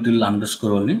we'll give till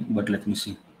underscore only, but let me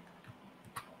see.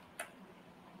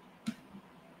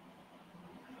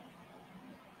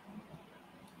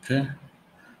 Okay.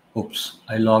 Oops,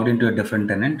 I logged into a different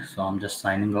tenant, so I'm just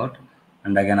signing out,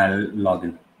 and again I'll log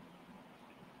in.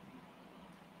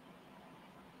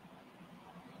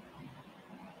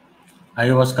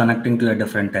 I was connecting to a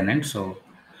different tenant, so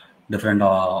different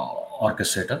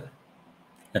orchestrator.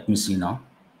 Let me see now.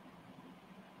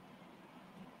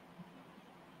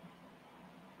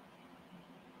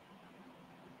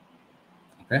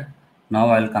 Okay. Now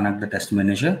I'll connect the test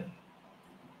manager.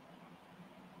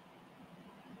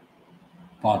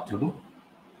 Path to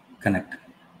connect.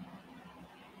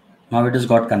 Now it has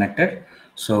got connected.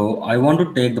 So I want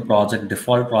to take the project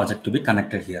default project to be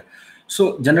connected here.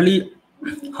 So generally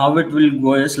how it will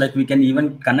go is like we can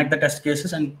even connect the test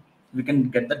cases and we can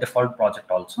get the default project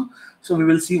also. So we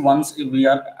will see once if we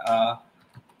are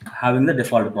having the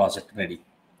default project ready.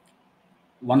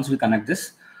 Once we connect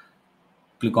this,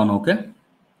 click on OK.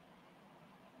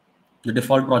 The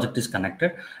default project is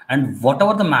connected, and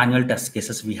whatever the manual test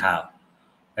cases we have,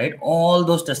 right, all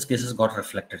those test cases got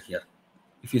reflected here.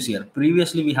 If you see here,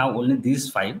 previously we have only these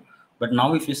 5, but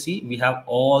now if you see, we have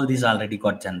all these already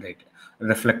got generated,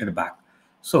 reflected back.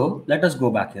 So let us go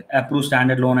back here. Approved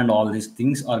standard loan and all these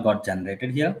things are got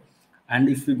generated here. And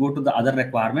if we go to the other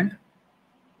requirement,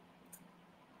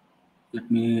 let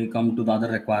me come to the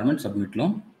other requirement, submit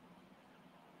loan.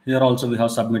 Here also we have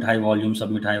submit high volume,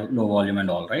 submit high low volume, and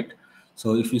all, right.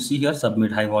 So if you see here,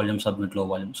 submit high volume, submit low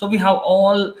volume. So we have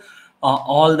all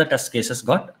the test cases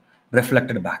got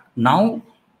reflected back. Now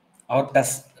our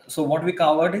test. So what we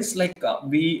covered is like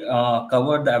we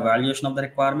covered the evaluation of the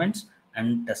requirements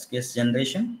and test case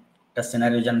generation, test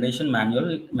scenario generation,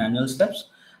 manual steps,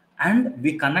 and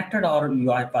we connected our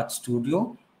UiPath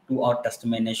Studio to our test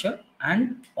manager,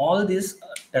 and all these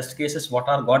test cases what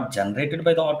are got generated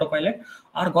by the autopilot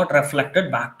are got reflected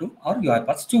back to our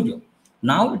UiPath Studio.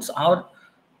 Now it's our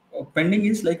pending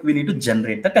is like we need to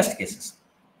generate the test cases.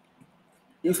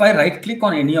 If I right click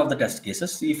on any of the test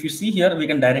cases, if you see here, we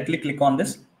can directly click on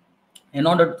this in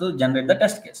order to generate the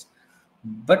test case.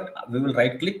 But we will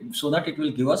right click so that it will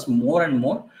give us more and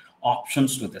more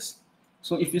options to this.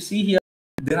 So if you see here,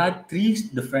 there are 3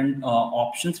 different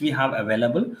options we have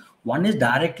available. One is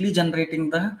directly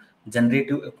generating the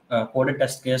generative coded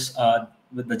test case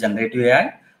with the generative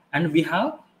AI, and we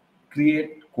have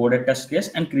create coded test case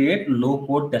and create low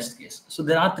code test case. So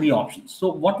there are 3 options.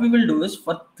 So what we will do is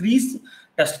for 3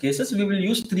 test cases, we will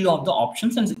use 3 of the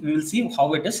options and we will see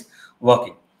how it is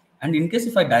working. And in case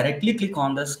if I directly click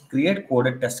on this create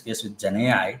coded test case with Gen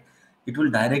AI, it will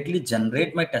directly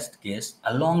generate my test case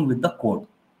along with the code.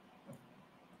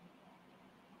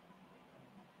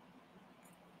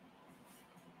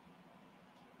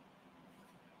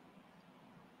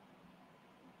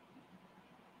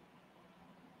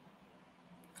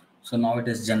 So now it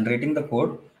is generating the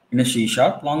code in a C#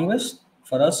 language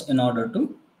for us in order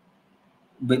to,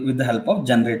 with the help of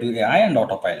generative AI and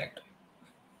autopilot.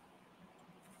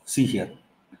 See here,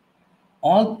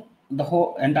 all the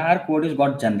whole entire code is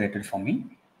got generated for me.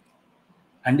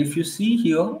 And if you see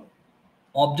here,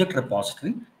 object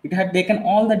repository, it had taken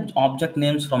all the object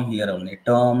names from here only,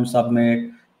 term,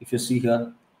 submit. If you see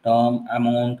here, term,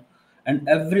 amount, and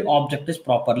every object is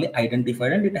properly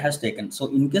identified and it has taken. So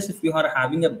in case if you are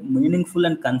having a meaningful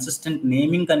and consistent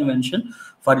naming convention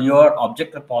for your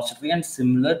object repository and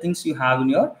similar things you have in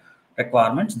your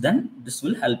requirements, then this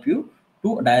will help you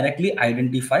to directly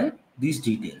identify these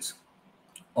details.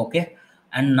 Okay.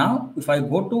 And now if I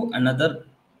go to another,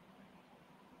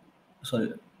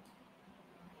 sorry,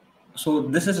 so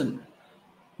this is,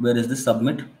 where is this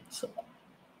submit? So,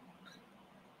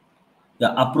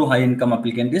 yeah, approve high income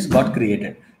applicant is got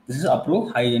created. This is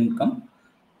approve high income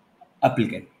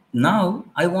applicant. Now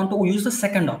I want to use the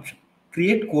second option,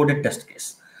 create coded test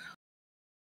case.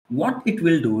 What it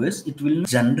will do is it will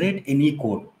generate any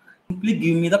code. Simply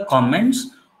give me the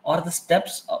comments or the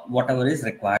steps, whatever is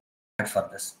required for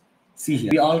this. See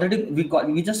here,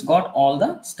 we just got all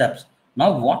the steps.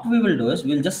 Now what we will do is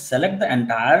we'll just select the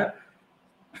entire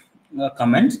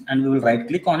comments and we will right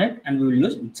click on it and we will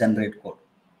use generate code.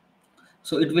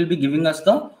 So it will be giving us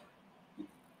the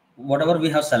whatever we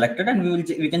have selected, and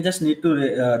we can just need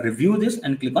to review this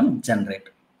and click on generate.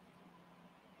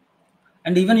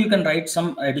 And even you can write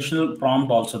some additional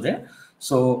prompt also there.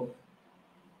 So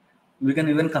we can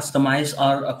even customize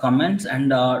our comments,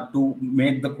 and to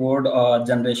make the code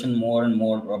generation more and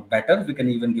more better, we can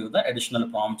even give the additional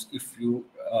prompts if you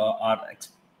are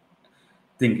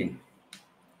thinking.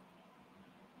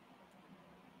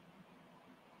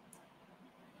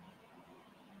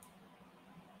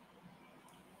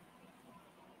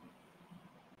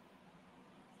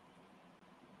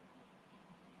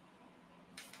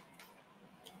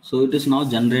 So it is now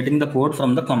generating the code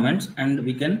from the comments, and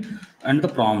we can, and the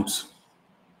prompts.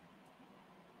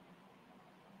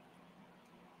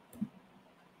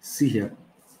 See here.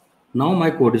 Now my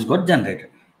code is got generated.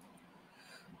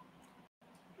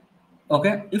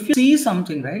 Okay. If you see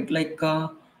something, right, like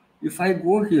if I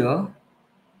go here,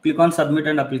 click on submit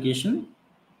and application,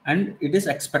 and it is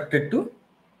expected to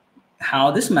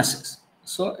have this message.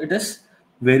 So it is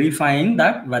verifying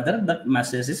that whether that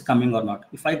message is coming or not.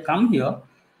 If I come here,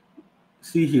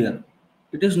 see here,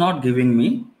 it is not giving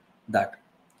me that.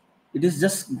 It is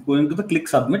just going to the click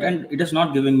submit, and it is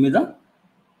not giving me the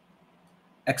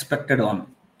expected on.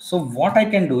 So what I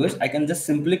can do is I can just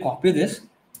simply copy this,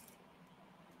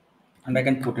 and I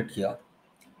can put it here,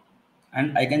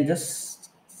 and I can just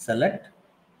select,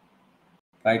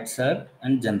 right, select,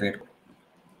 and generate.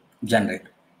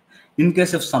 In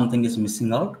case if something is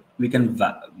missing out, we can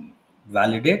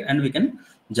validate, and we can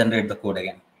generate the code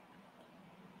again.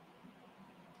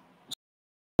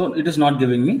 So it is not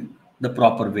giving me the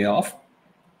proper way of,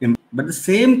 but the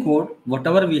same code,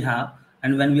 whatever we have,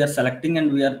 and when we are selecting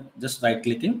and we are just right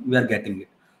clicking, we are getting it.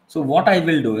 So what I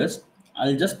will do is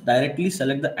I'll just directly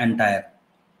select the entire,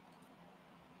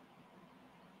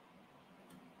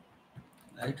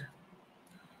 right?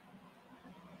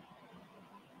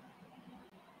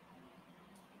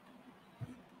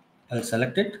 I'll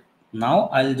select it. Now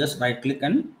I'll just right click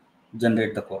and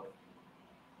generate the code.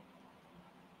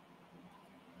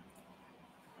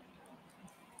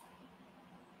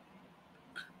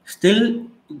 Still,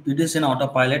 it is in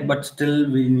autopilot, but still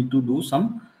we need to do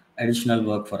some additional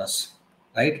work for us,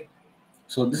 right?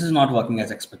 So this is not working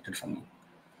as expected for me.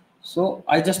 So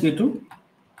I just need to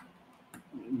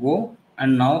go,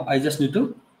 and now I just need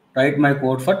to write my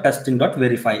code for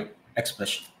testing.verify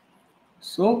expression.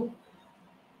 So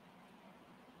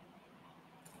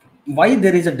why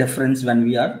there is a difference when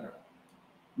we are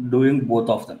doing both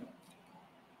of them?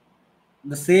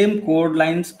 The same code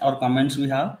lines or comments we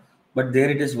have, but there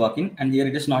it is working, and here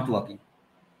it is not working,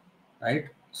 right?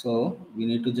 So we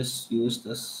need to just use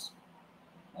this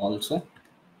also.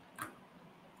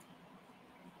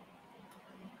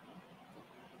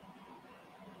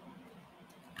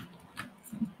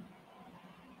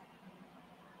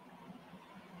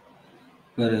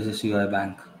 Where is this UI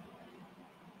bank?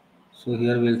 So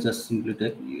here we'll just simply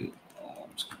take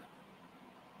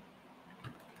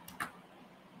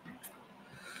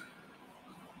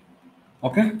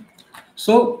okay.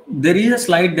 So there is a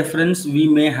slight difference we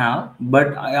may have,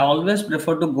 but I always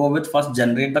prefer to go with first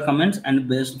generate the comments, and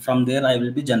based from there I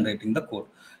will be generating the code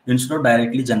instead of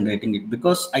directly generating it,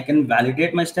 because I can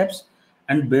validate my steps,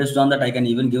 and based on that I can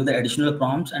even give the additional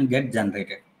prompts and get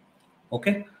generated.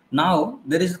 Okay. Now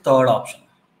there is a third option,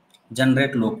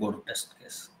 generate low code test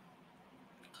case.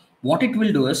 What it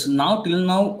will do is, now till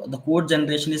now the code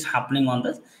generation is happening on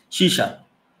the C#,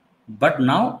 but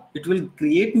now it will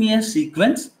create me a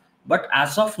sequence. But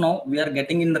as of now we are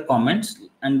getting in the comments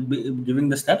and giving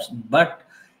the steps, but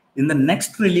in the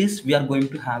next release we are going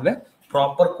to have a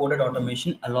proper coded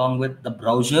automation along with the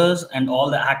browsers and all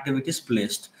the activities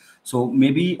placed. So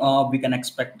maybe we can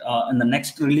expect in the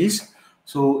next release,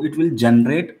 so it will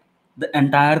generate the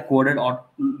entire coded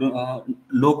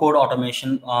low code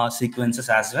automation sequences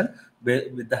as well,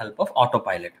 with the help of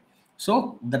autopilot.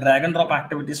 So the drag and drop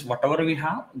activities, whatever we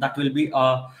have, that will be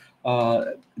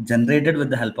generated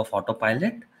with the help of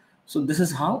autopilot. So this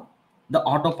is how the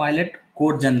autopilot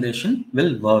code generation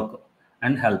will work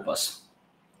and help us.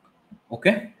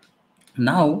 Okay.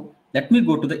 Now let me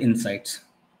go to the insights.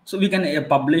 So we can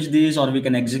publish these, or we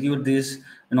can execute this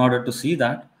in order to see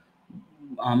that.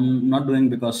 I'm not doing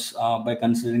because by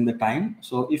considering the time.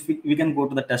 So if we can go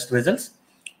to the test results,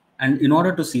 and in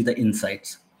order to see the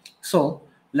insights. So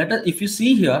let us, if you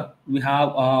see here, we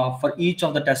have for each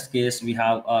of the test case, we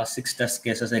have 6 test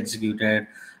cases executed,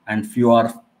 and few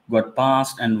are got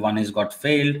passed and one is got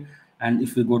failed. And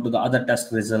if we go to the other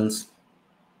test results,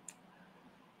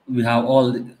 we have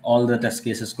all the test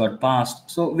cases got passed.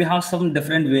 So we have some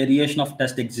different variation of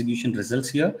test execution results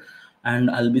here, and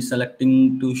I'll be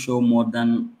selecting to show more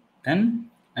than 10.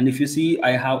 And if you see,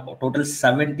 I have a total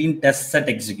 17 test set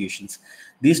executions.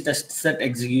 These test set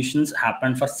executions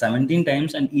happen for 17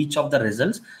 times, and each of the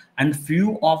results, and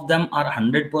few of them are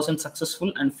 100%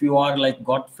 successful, and few are like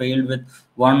got failed with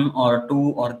one or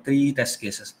two or three test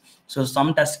cases. So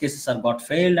some test cases are got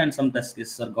failed and some test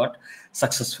cases are got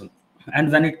successful.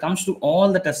 And when it comes to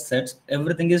all the test sets,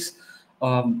 everything is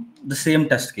the same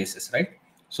test cases, right?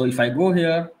 So if I go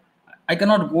here, I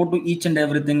cannot go to each and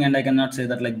everything, and I cannot say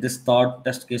that like this third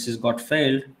test cases got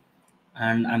failed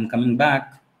and I'm coming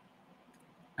back.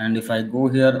 And if I go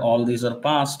here, all these are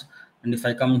passed. And if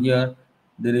I come here,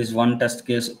 there is one test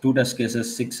case, two test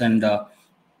cases, six and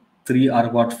three are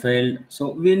got failed.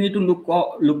 So we need to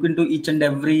look into each and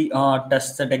every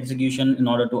test set execution in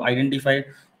order to identify.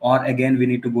 Or again, we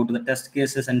need to go to the test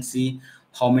cases and see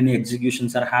how many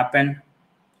executions are happened,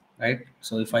 right?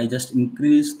 So if I just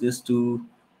increase this to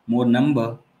more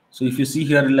number, so if you see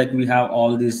here, like we have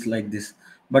all these like this,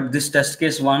 but this test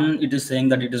case one, it is saying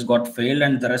that it has got failed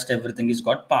and the rest everything is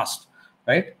got passed,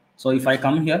 right? So if I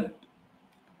come here,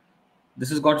 this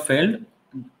has got failed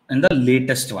in the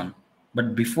latest one,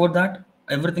 but before that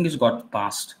everything is got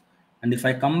passed. And if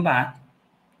I come back,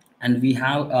 and we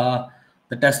have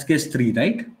the test case 3,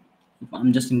 right?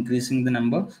 I'm just increasing the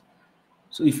numbers.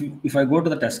 So if I go to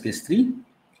the test case 3,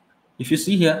 if you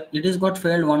see here, it is got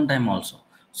failed one time also.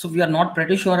 So we are not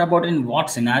pretty sure about in what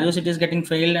scenarios it is getting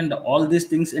failed, and all these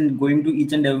things, in going to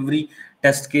each and every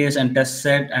test case and test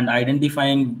set and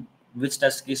identifying which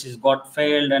test case is got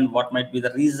failed and what might be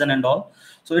the reason and all.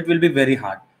 So it will be very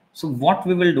hard. So what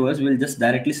we will do is we'll just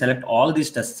directly select all these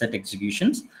test set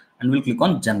executions and we'll click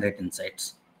on generate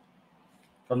insights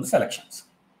from the selections.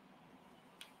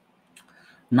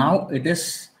 Now it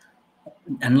is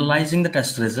analyzing the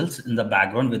test results in the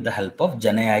background with the help of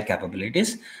Gen AI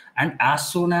capabilities. And as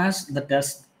soon as the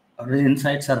test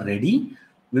insights are ready,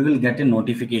 we will get a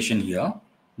notification here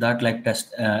that like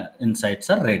test insights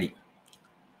are ready.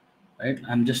 Right?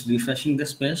 I'm just refreshing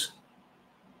this page.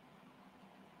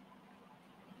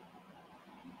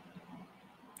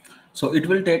 So it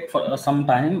will take for some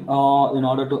time in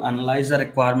order to analyze the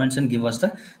requirements and give us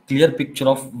the clear picture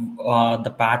of the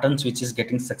patterns which is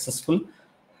getting successful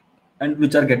and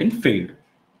which are getting failed.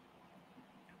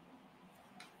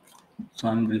 So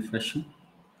I'm refreshing.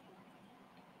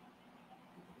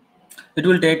 It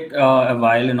will take a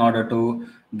while in order to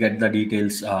get the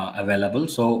details available.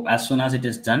 So as soon as it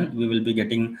is done, we will be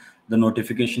getting the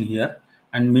notification here.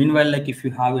 And meanwhile, like if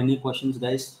you have any questions,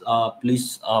 guys,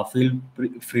 please feel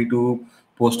free to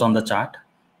post on the chat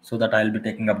so that I'll be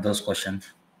taking up those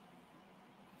questions.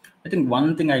 I think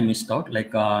one thing I missed out,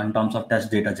 like in terms of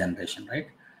test data generation, right?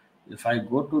 If I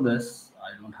go to this,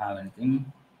 I don't have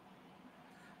anything.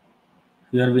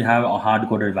 Here we have hard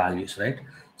coded values, right?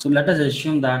 So let us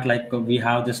assume that like we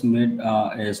have this mid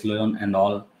is leon and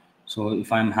all. So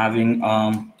if I'm having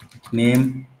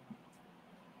name,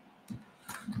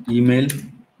 email,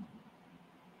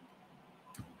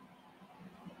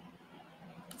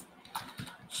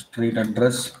 street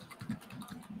address,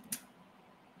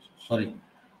 sorry,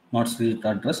 not street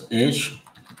address, age,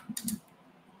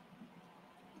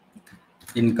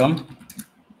 income,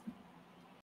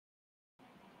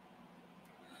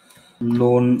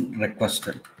 loan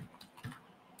requested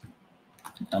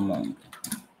amount,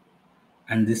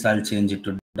 and this I'll change it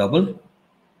to double.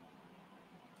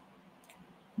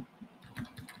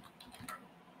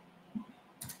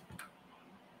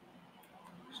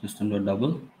 System to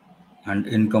double, and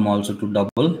income also to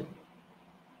double.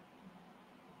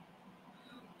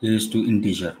 Is to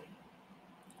integer,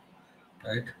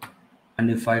 right? And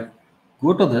if I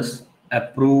go to this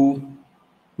approve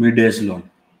mid-days loan,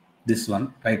 this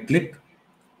one, right click,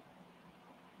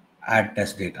 add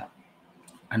test data,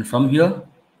 and from here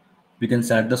we can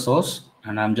select the source,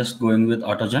 and I'm just going with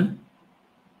autogen.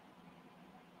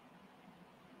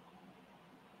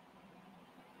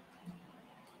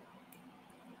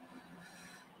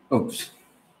 Oops,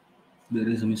 there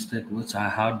is a mistake which I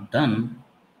have done.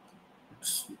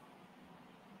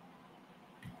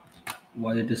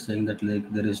 Why it is saying that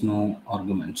like there is no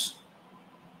arguments?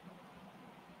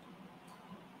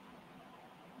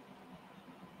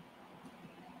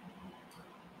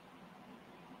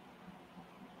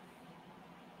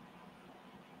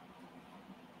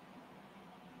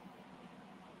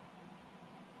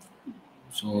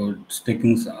 So it's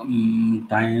taking some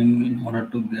time in order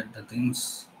to get the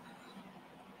things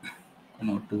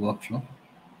to workflow.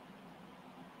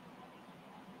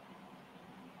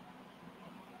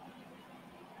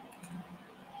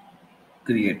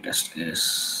 Create test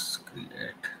case,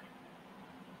 create.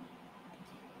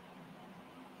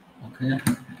 Okay,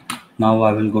 now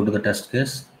I will go to the test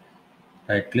case,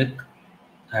 Right click,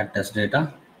 add test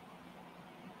data,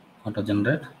 auto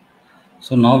generate.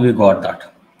 So now we got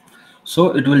that.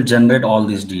 So it will generate all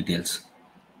these details.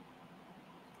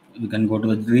 You can go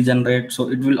to regenerate, so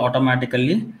it will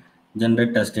automatically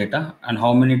generate test data and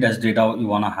how many test data you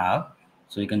want to have.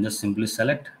 So you can just simply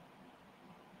select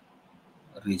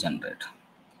regenerate.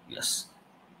 Yes.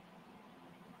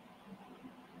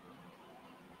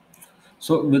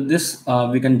 So with this,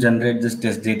 we can generate this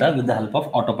test data with the help of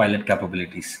autopilot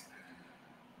capabilities.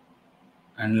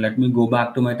 And let me go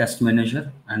back to my test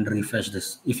manager and refresh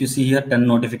this. If you see here, 10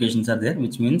 notifications are there,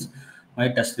 which means my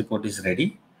test report is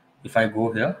ready. If I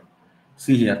go here,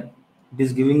 see here, it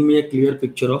is giving me a clear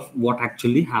picture of what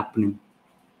actually happening.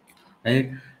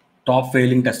 Right? Top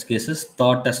failing test cases.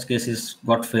 Third test case is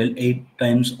got failed 8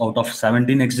 times out of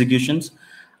 17 executions,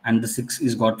 and the six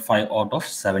is got 5 out of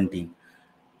 17,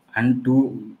 and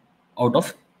two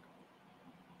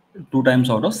times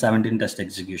out of 17 test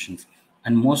executions.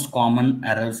 And most common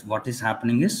errors, what is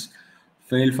happening is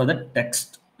failed for the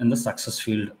text in the success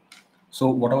field. So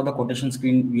whatever the quotation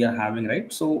screen we are having,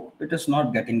 right? So it is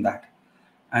not getting that.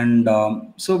 And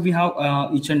so we have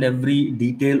each and every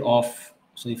detail of,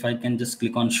 so if I can just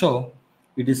click on show,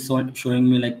 it is showing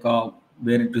me like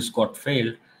where it is got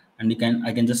failed. And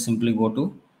I can just simply go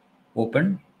to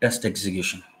open test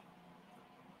execution.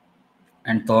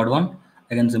 And third one,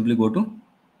 I can simply go to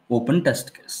open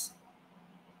test case.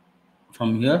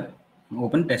 From here,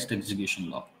 open test execution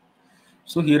log.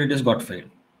 So here it is got failed.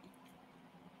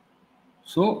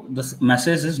 So this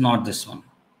message is not this one.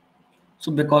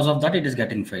 So because of that, it is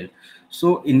getting failed.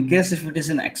 So in case if it is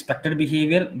an expected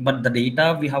behavior, but the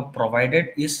data we have provided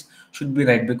is should be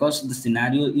right, because the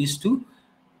scenario is to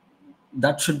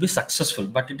that should be successful,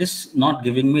 but it is not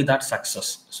giving me that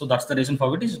success. So that's the reason for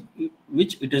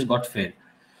which it is got failed.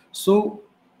 So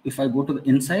if I go to the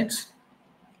insights,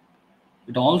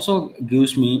 it also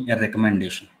gives me a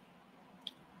recommendation,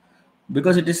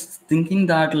 because it is thinking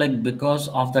that like because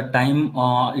of the time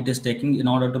it is taking in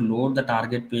order to load the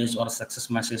target page or success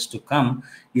message to come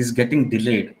is getting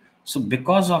delayed. So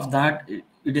because of that,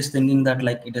 it is thinking that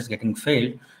like it is getting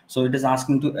failed. So it is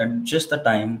asking to adjust the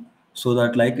time so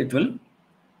that like it will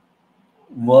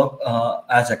work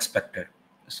as expected.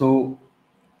 So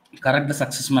correct the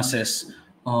success message.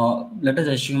 Let us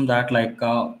assume that like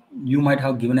you might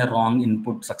have given a wrong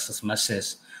input success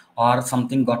message, or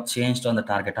something got changed on the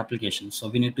target application. So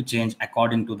we need to change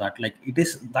according to that. Like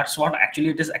that's what actually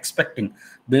it is expecting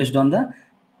based on the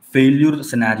failure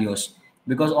scenarios,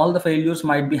 because all the failures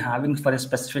might be having for a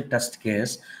specific test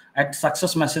case at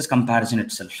success message comparison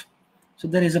itself. So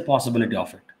there is a possibility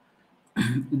of it.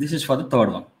 This is for the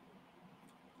third one.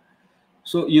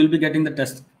 So you'll be getting the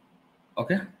test,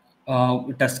 okay,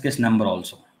 test case number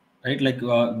also, right? Like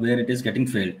where it is getting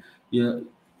failed. You,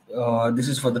 this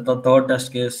is for the third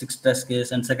test case, sixth test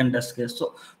case, and second test case.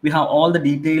 So we have all the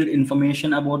detailed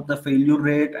information about the failure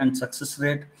rate and success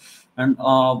rate, and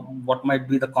what might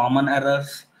be the common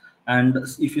errors. And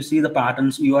if you see the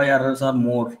patterns, UI errors are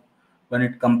more when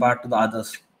it compared to the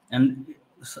others. And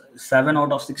 7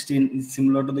 out of 16 is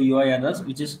similar to the UI errors,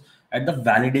 which is at the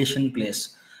validation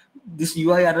place. This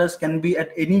UI errors can be at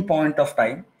any point of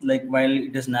time, like while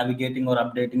it is navigating or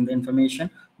updating the information.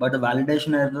 But the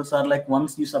validation errors are like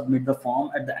once you submit the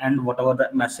form at the end, whatever the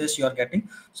message you are getting.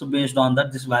 So based on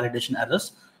that, this validation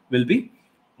errors will be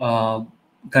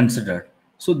considered.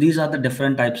 So these are the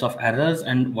different types of errors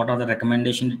and what are the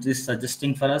recommendations it is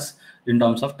suggesting for us in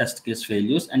terms of test case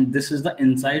failures. And this is the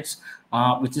insights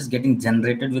which is getting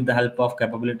generated with the help of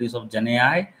capabilities of Gen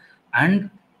AI,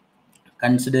 and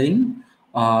considering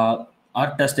our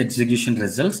test execution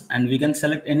results. And we can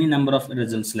select any number of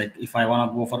results. Like if I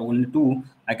want to go for only two,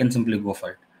 I can simply go for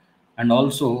it. And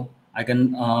also I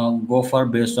can go for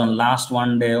based on last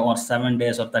 1 day or 7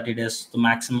 days or 30 days to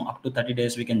maximum up to 30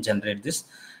 days we can generate this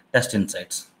test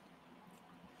insights.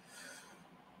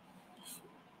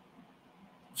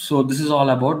 So this is all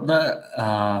about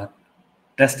the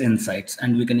test insights,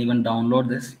 and we can even download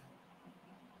this.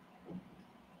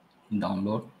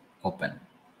 Download, open.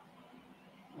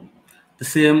 The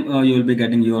same you will be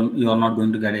getting. You are not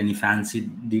going to get any fancy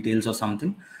details or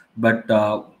something, but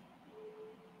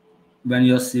when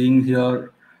you're seeing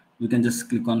here, you can just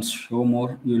click on show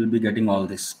more. You will be getting all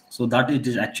this, so that it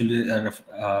is actually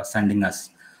sending us.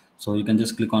 So you can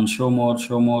just click on show more,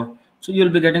 show more. So you'll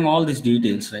be getting all these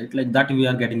details, right? Like that we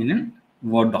are getting in a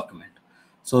Word document.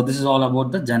 So this is all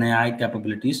about the Gen AI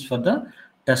capabilities for the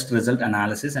test result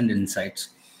analysis and insights.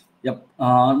 Yep.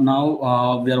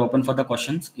 Now we are open for the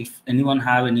questions. If anyone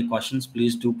have any questions,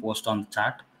 please do post on the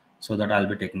chat so that I'll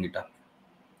be taking it up.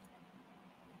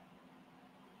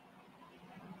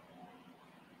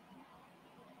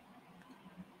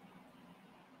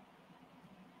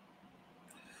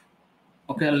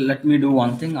 Okay, let me do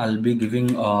one thing. I'll be giving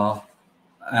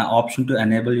an option to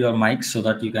enable your mic so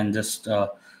that you can just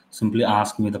simply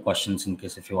ask me the questions in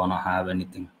case if you want to have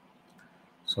anything.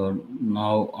 So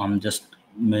now I'm just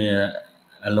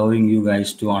allowing you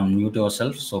guys to unmute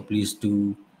yourself. So please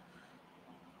do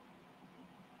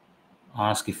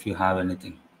ask if you have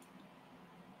anything.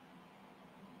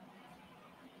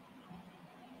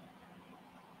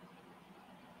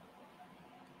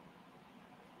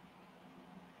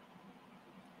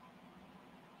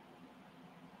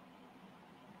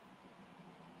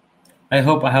 I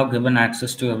hope I have given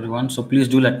access to everyone. So please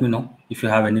do let me know if you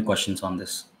have any questions on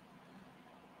this.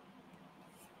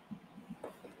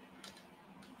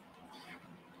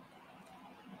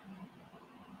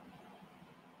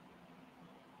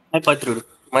 Hi, Patru.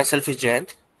 Myself is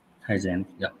Jayant. Hi, Jain.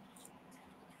 Yeah.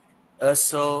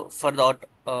 So for the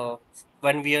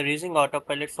when we are using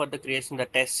autopilot for the creation the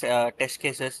test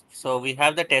cases, so we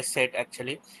have the test set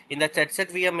actually. In the test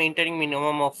set, we are maintaining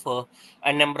minimum of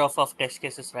a number of test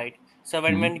cases, right? So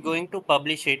when Mhm. going to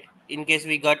publish it, in case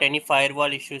we got any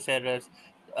firewall issues errors,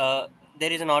 uh,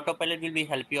 there is an autopilot will be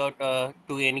help you out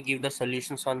to any give the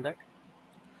solutions on that.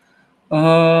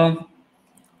 Uh,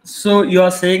 so you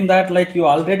are saying that like you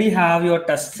already have your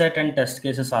test set and test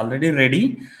cases already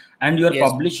ready, and you are Yes.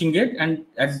 publishing it, and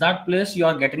at that place you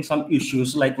are getting some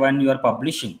issues like when you are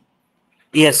publishing.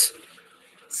 Yes.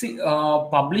 See,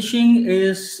 publishing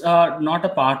is not a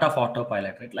part of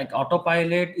autopilot, right? Like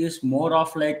autopilot is more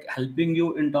of like helping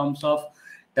you in terms of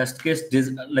test case,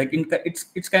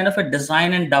 it's kind of a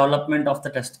design and development of the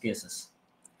test cases.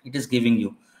 It is giving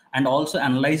you and also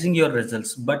analyzing your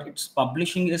results. But its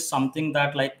publishing is something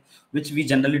that like which we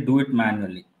generally do it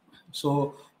manually.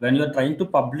 So when you are trying to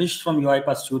publish from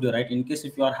UiPath Studio, right? In case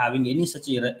if you are having any such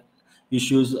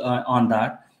issues on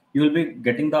that, you will be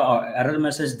getting the error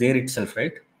message there itself,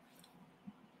 right?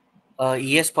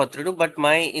 Yes, Patridu, but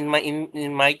in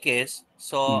my case,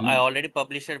 so I Mhm. already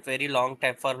published a very long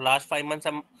time. For last 5 months,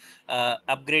 I'm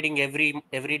upgrading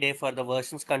every day for the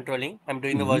versions controlling. I'm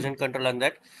doing the Mhm. version control on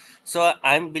that. So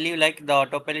I believe like the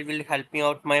autopilot will help me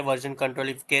out my version control.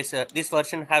 If case this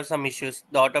version have some issues,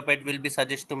 the autopilot will be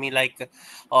suggest to me like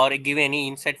or give any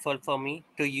insight for me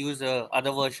to use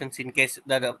other versions in case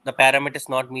the parameters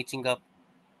not meeting up.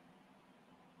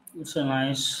 It's a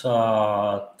nice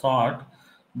thought,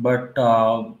 but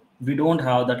we don't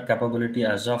have that capability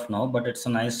as of now. But it's a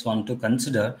nice one to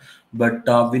consider. But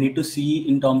we need to see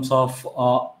in terms of.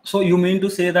 So you mean to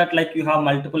say that like you have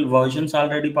multiple versions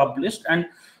already published, and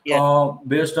Yes.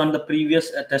 based on the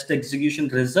previous test execution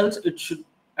results, it should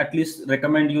at least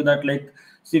recommend you that like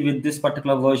see with this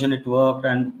particular version it worked,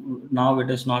 and now it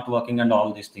is not working, and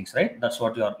all these things, right? That's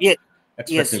what your Yes. Yes.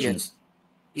 expectation Yes. is.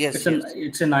 Yes. Yes.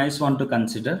 It's a nice one to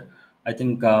consider, I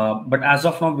think, but as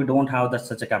of now we don't have that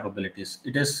such a capabilities.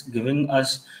 It is giving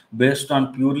us based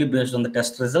on purely based on the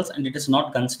test results, and it is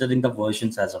not considering the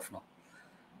versions as of now.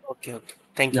 Okay. Okay.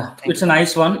 Thank you. Yeah, Thank it's you, a Pat.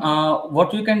 nice one.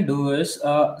 What you can do is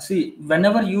see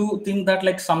whenever you think that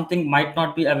like something might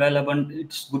not be available,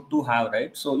 it's good to have,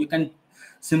 right? So you can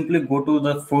simply go to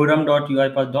the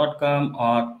forum.uipath.com,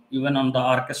 or even on the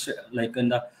orchestra, like in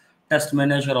the test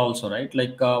manager also, right?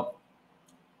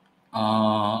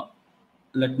 Uh,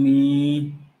 Let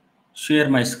me share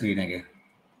my screen again.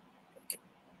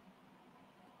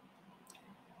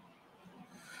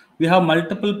 We have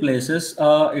multiple places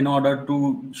in order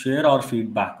to share our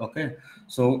feedback. Okay,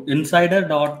 so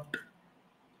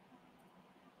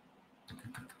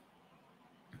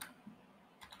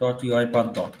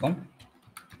insider.uipath.com,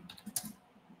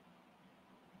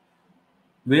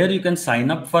 where you can sign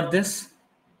up for this.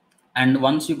 And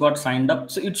once you got signed up,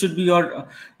 so it should be your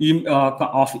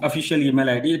official email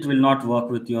ID. It will not work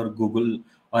with your Google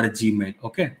or a Gmail.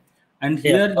 Okay, and Yeah.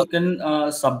 here you can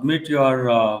submit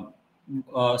your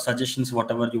suggestions,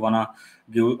 whatever you wanna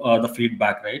give the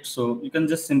feedback, right? So you can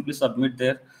just simply submit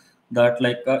there that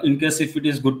like in case if it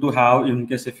is good to have, in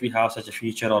case if we have such a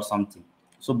feature or something.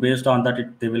 So based on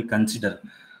that, they will consider.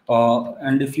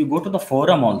 And if you go to the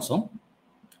forum also,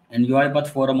 in UiPath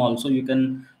forum also, you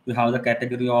have the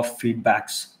category of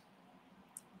feedbacks.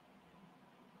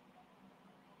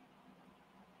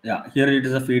 Yeah, here it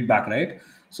is a feedback, right?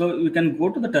 So you can go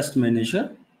to the test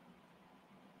manager,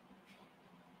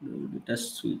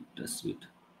 test suite,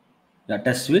 yeah,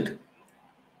 test suite,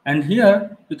 and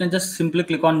here you can just simply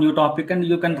click on new topic and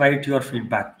you can write your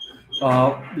feedback,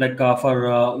 for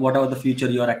whatever the future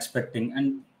you are expecting,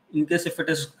 and in case if it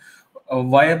is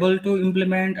viable to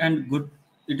implement and good,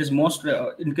 it is most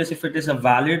in case if it is a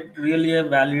valid, really a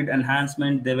valid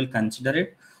enhancement, they will consider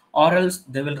it. or else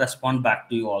they will respond back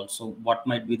to you also what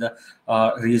might be the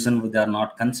reason they are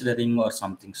not considering or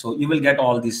something. So you will get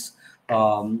all these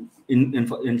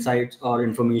insights or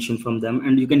information from them,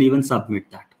 and you can even submit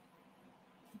that.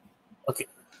 Okay.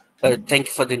 Thank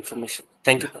you for the information.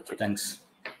 Thank you, Patrick. Thanks.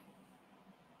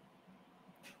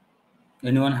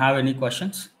 Anyone have any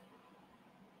questions?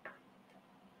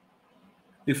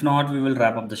 If not, we will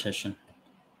wrap up the session.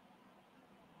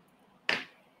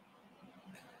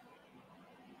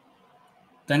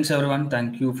 Thanks everyone.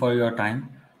 Thank you for your time,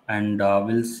 and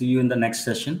we'll see you in the next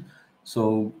session.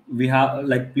 So we have,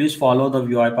 like, please follow the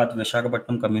UiPath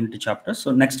Visakhapatnam community chapter.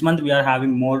 So next month we are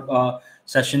having more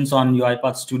sessions on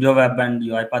UiPath Studio Web and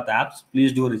UiPath apps.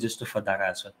 Please do register for that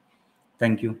as well.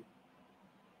 Thank you.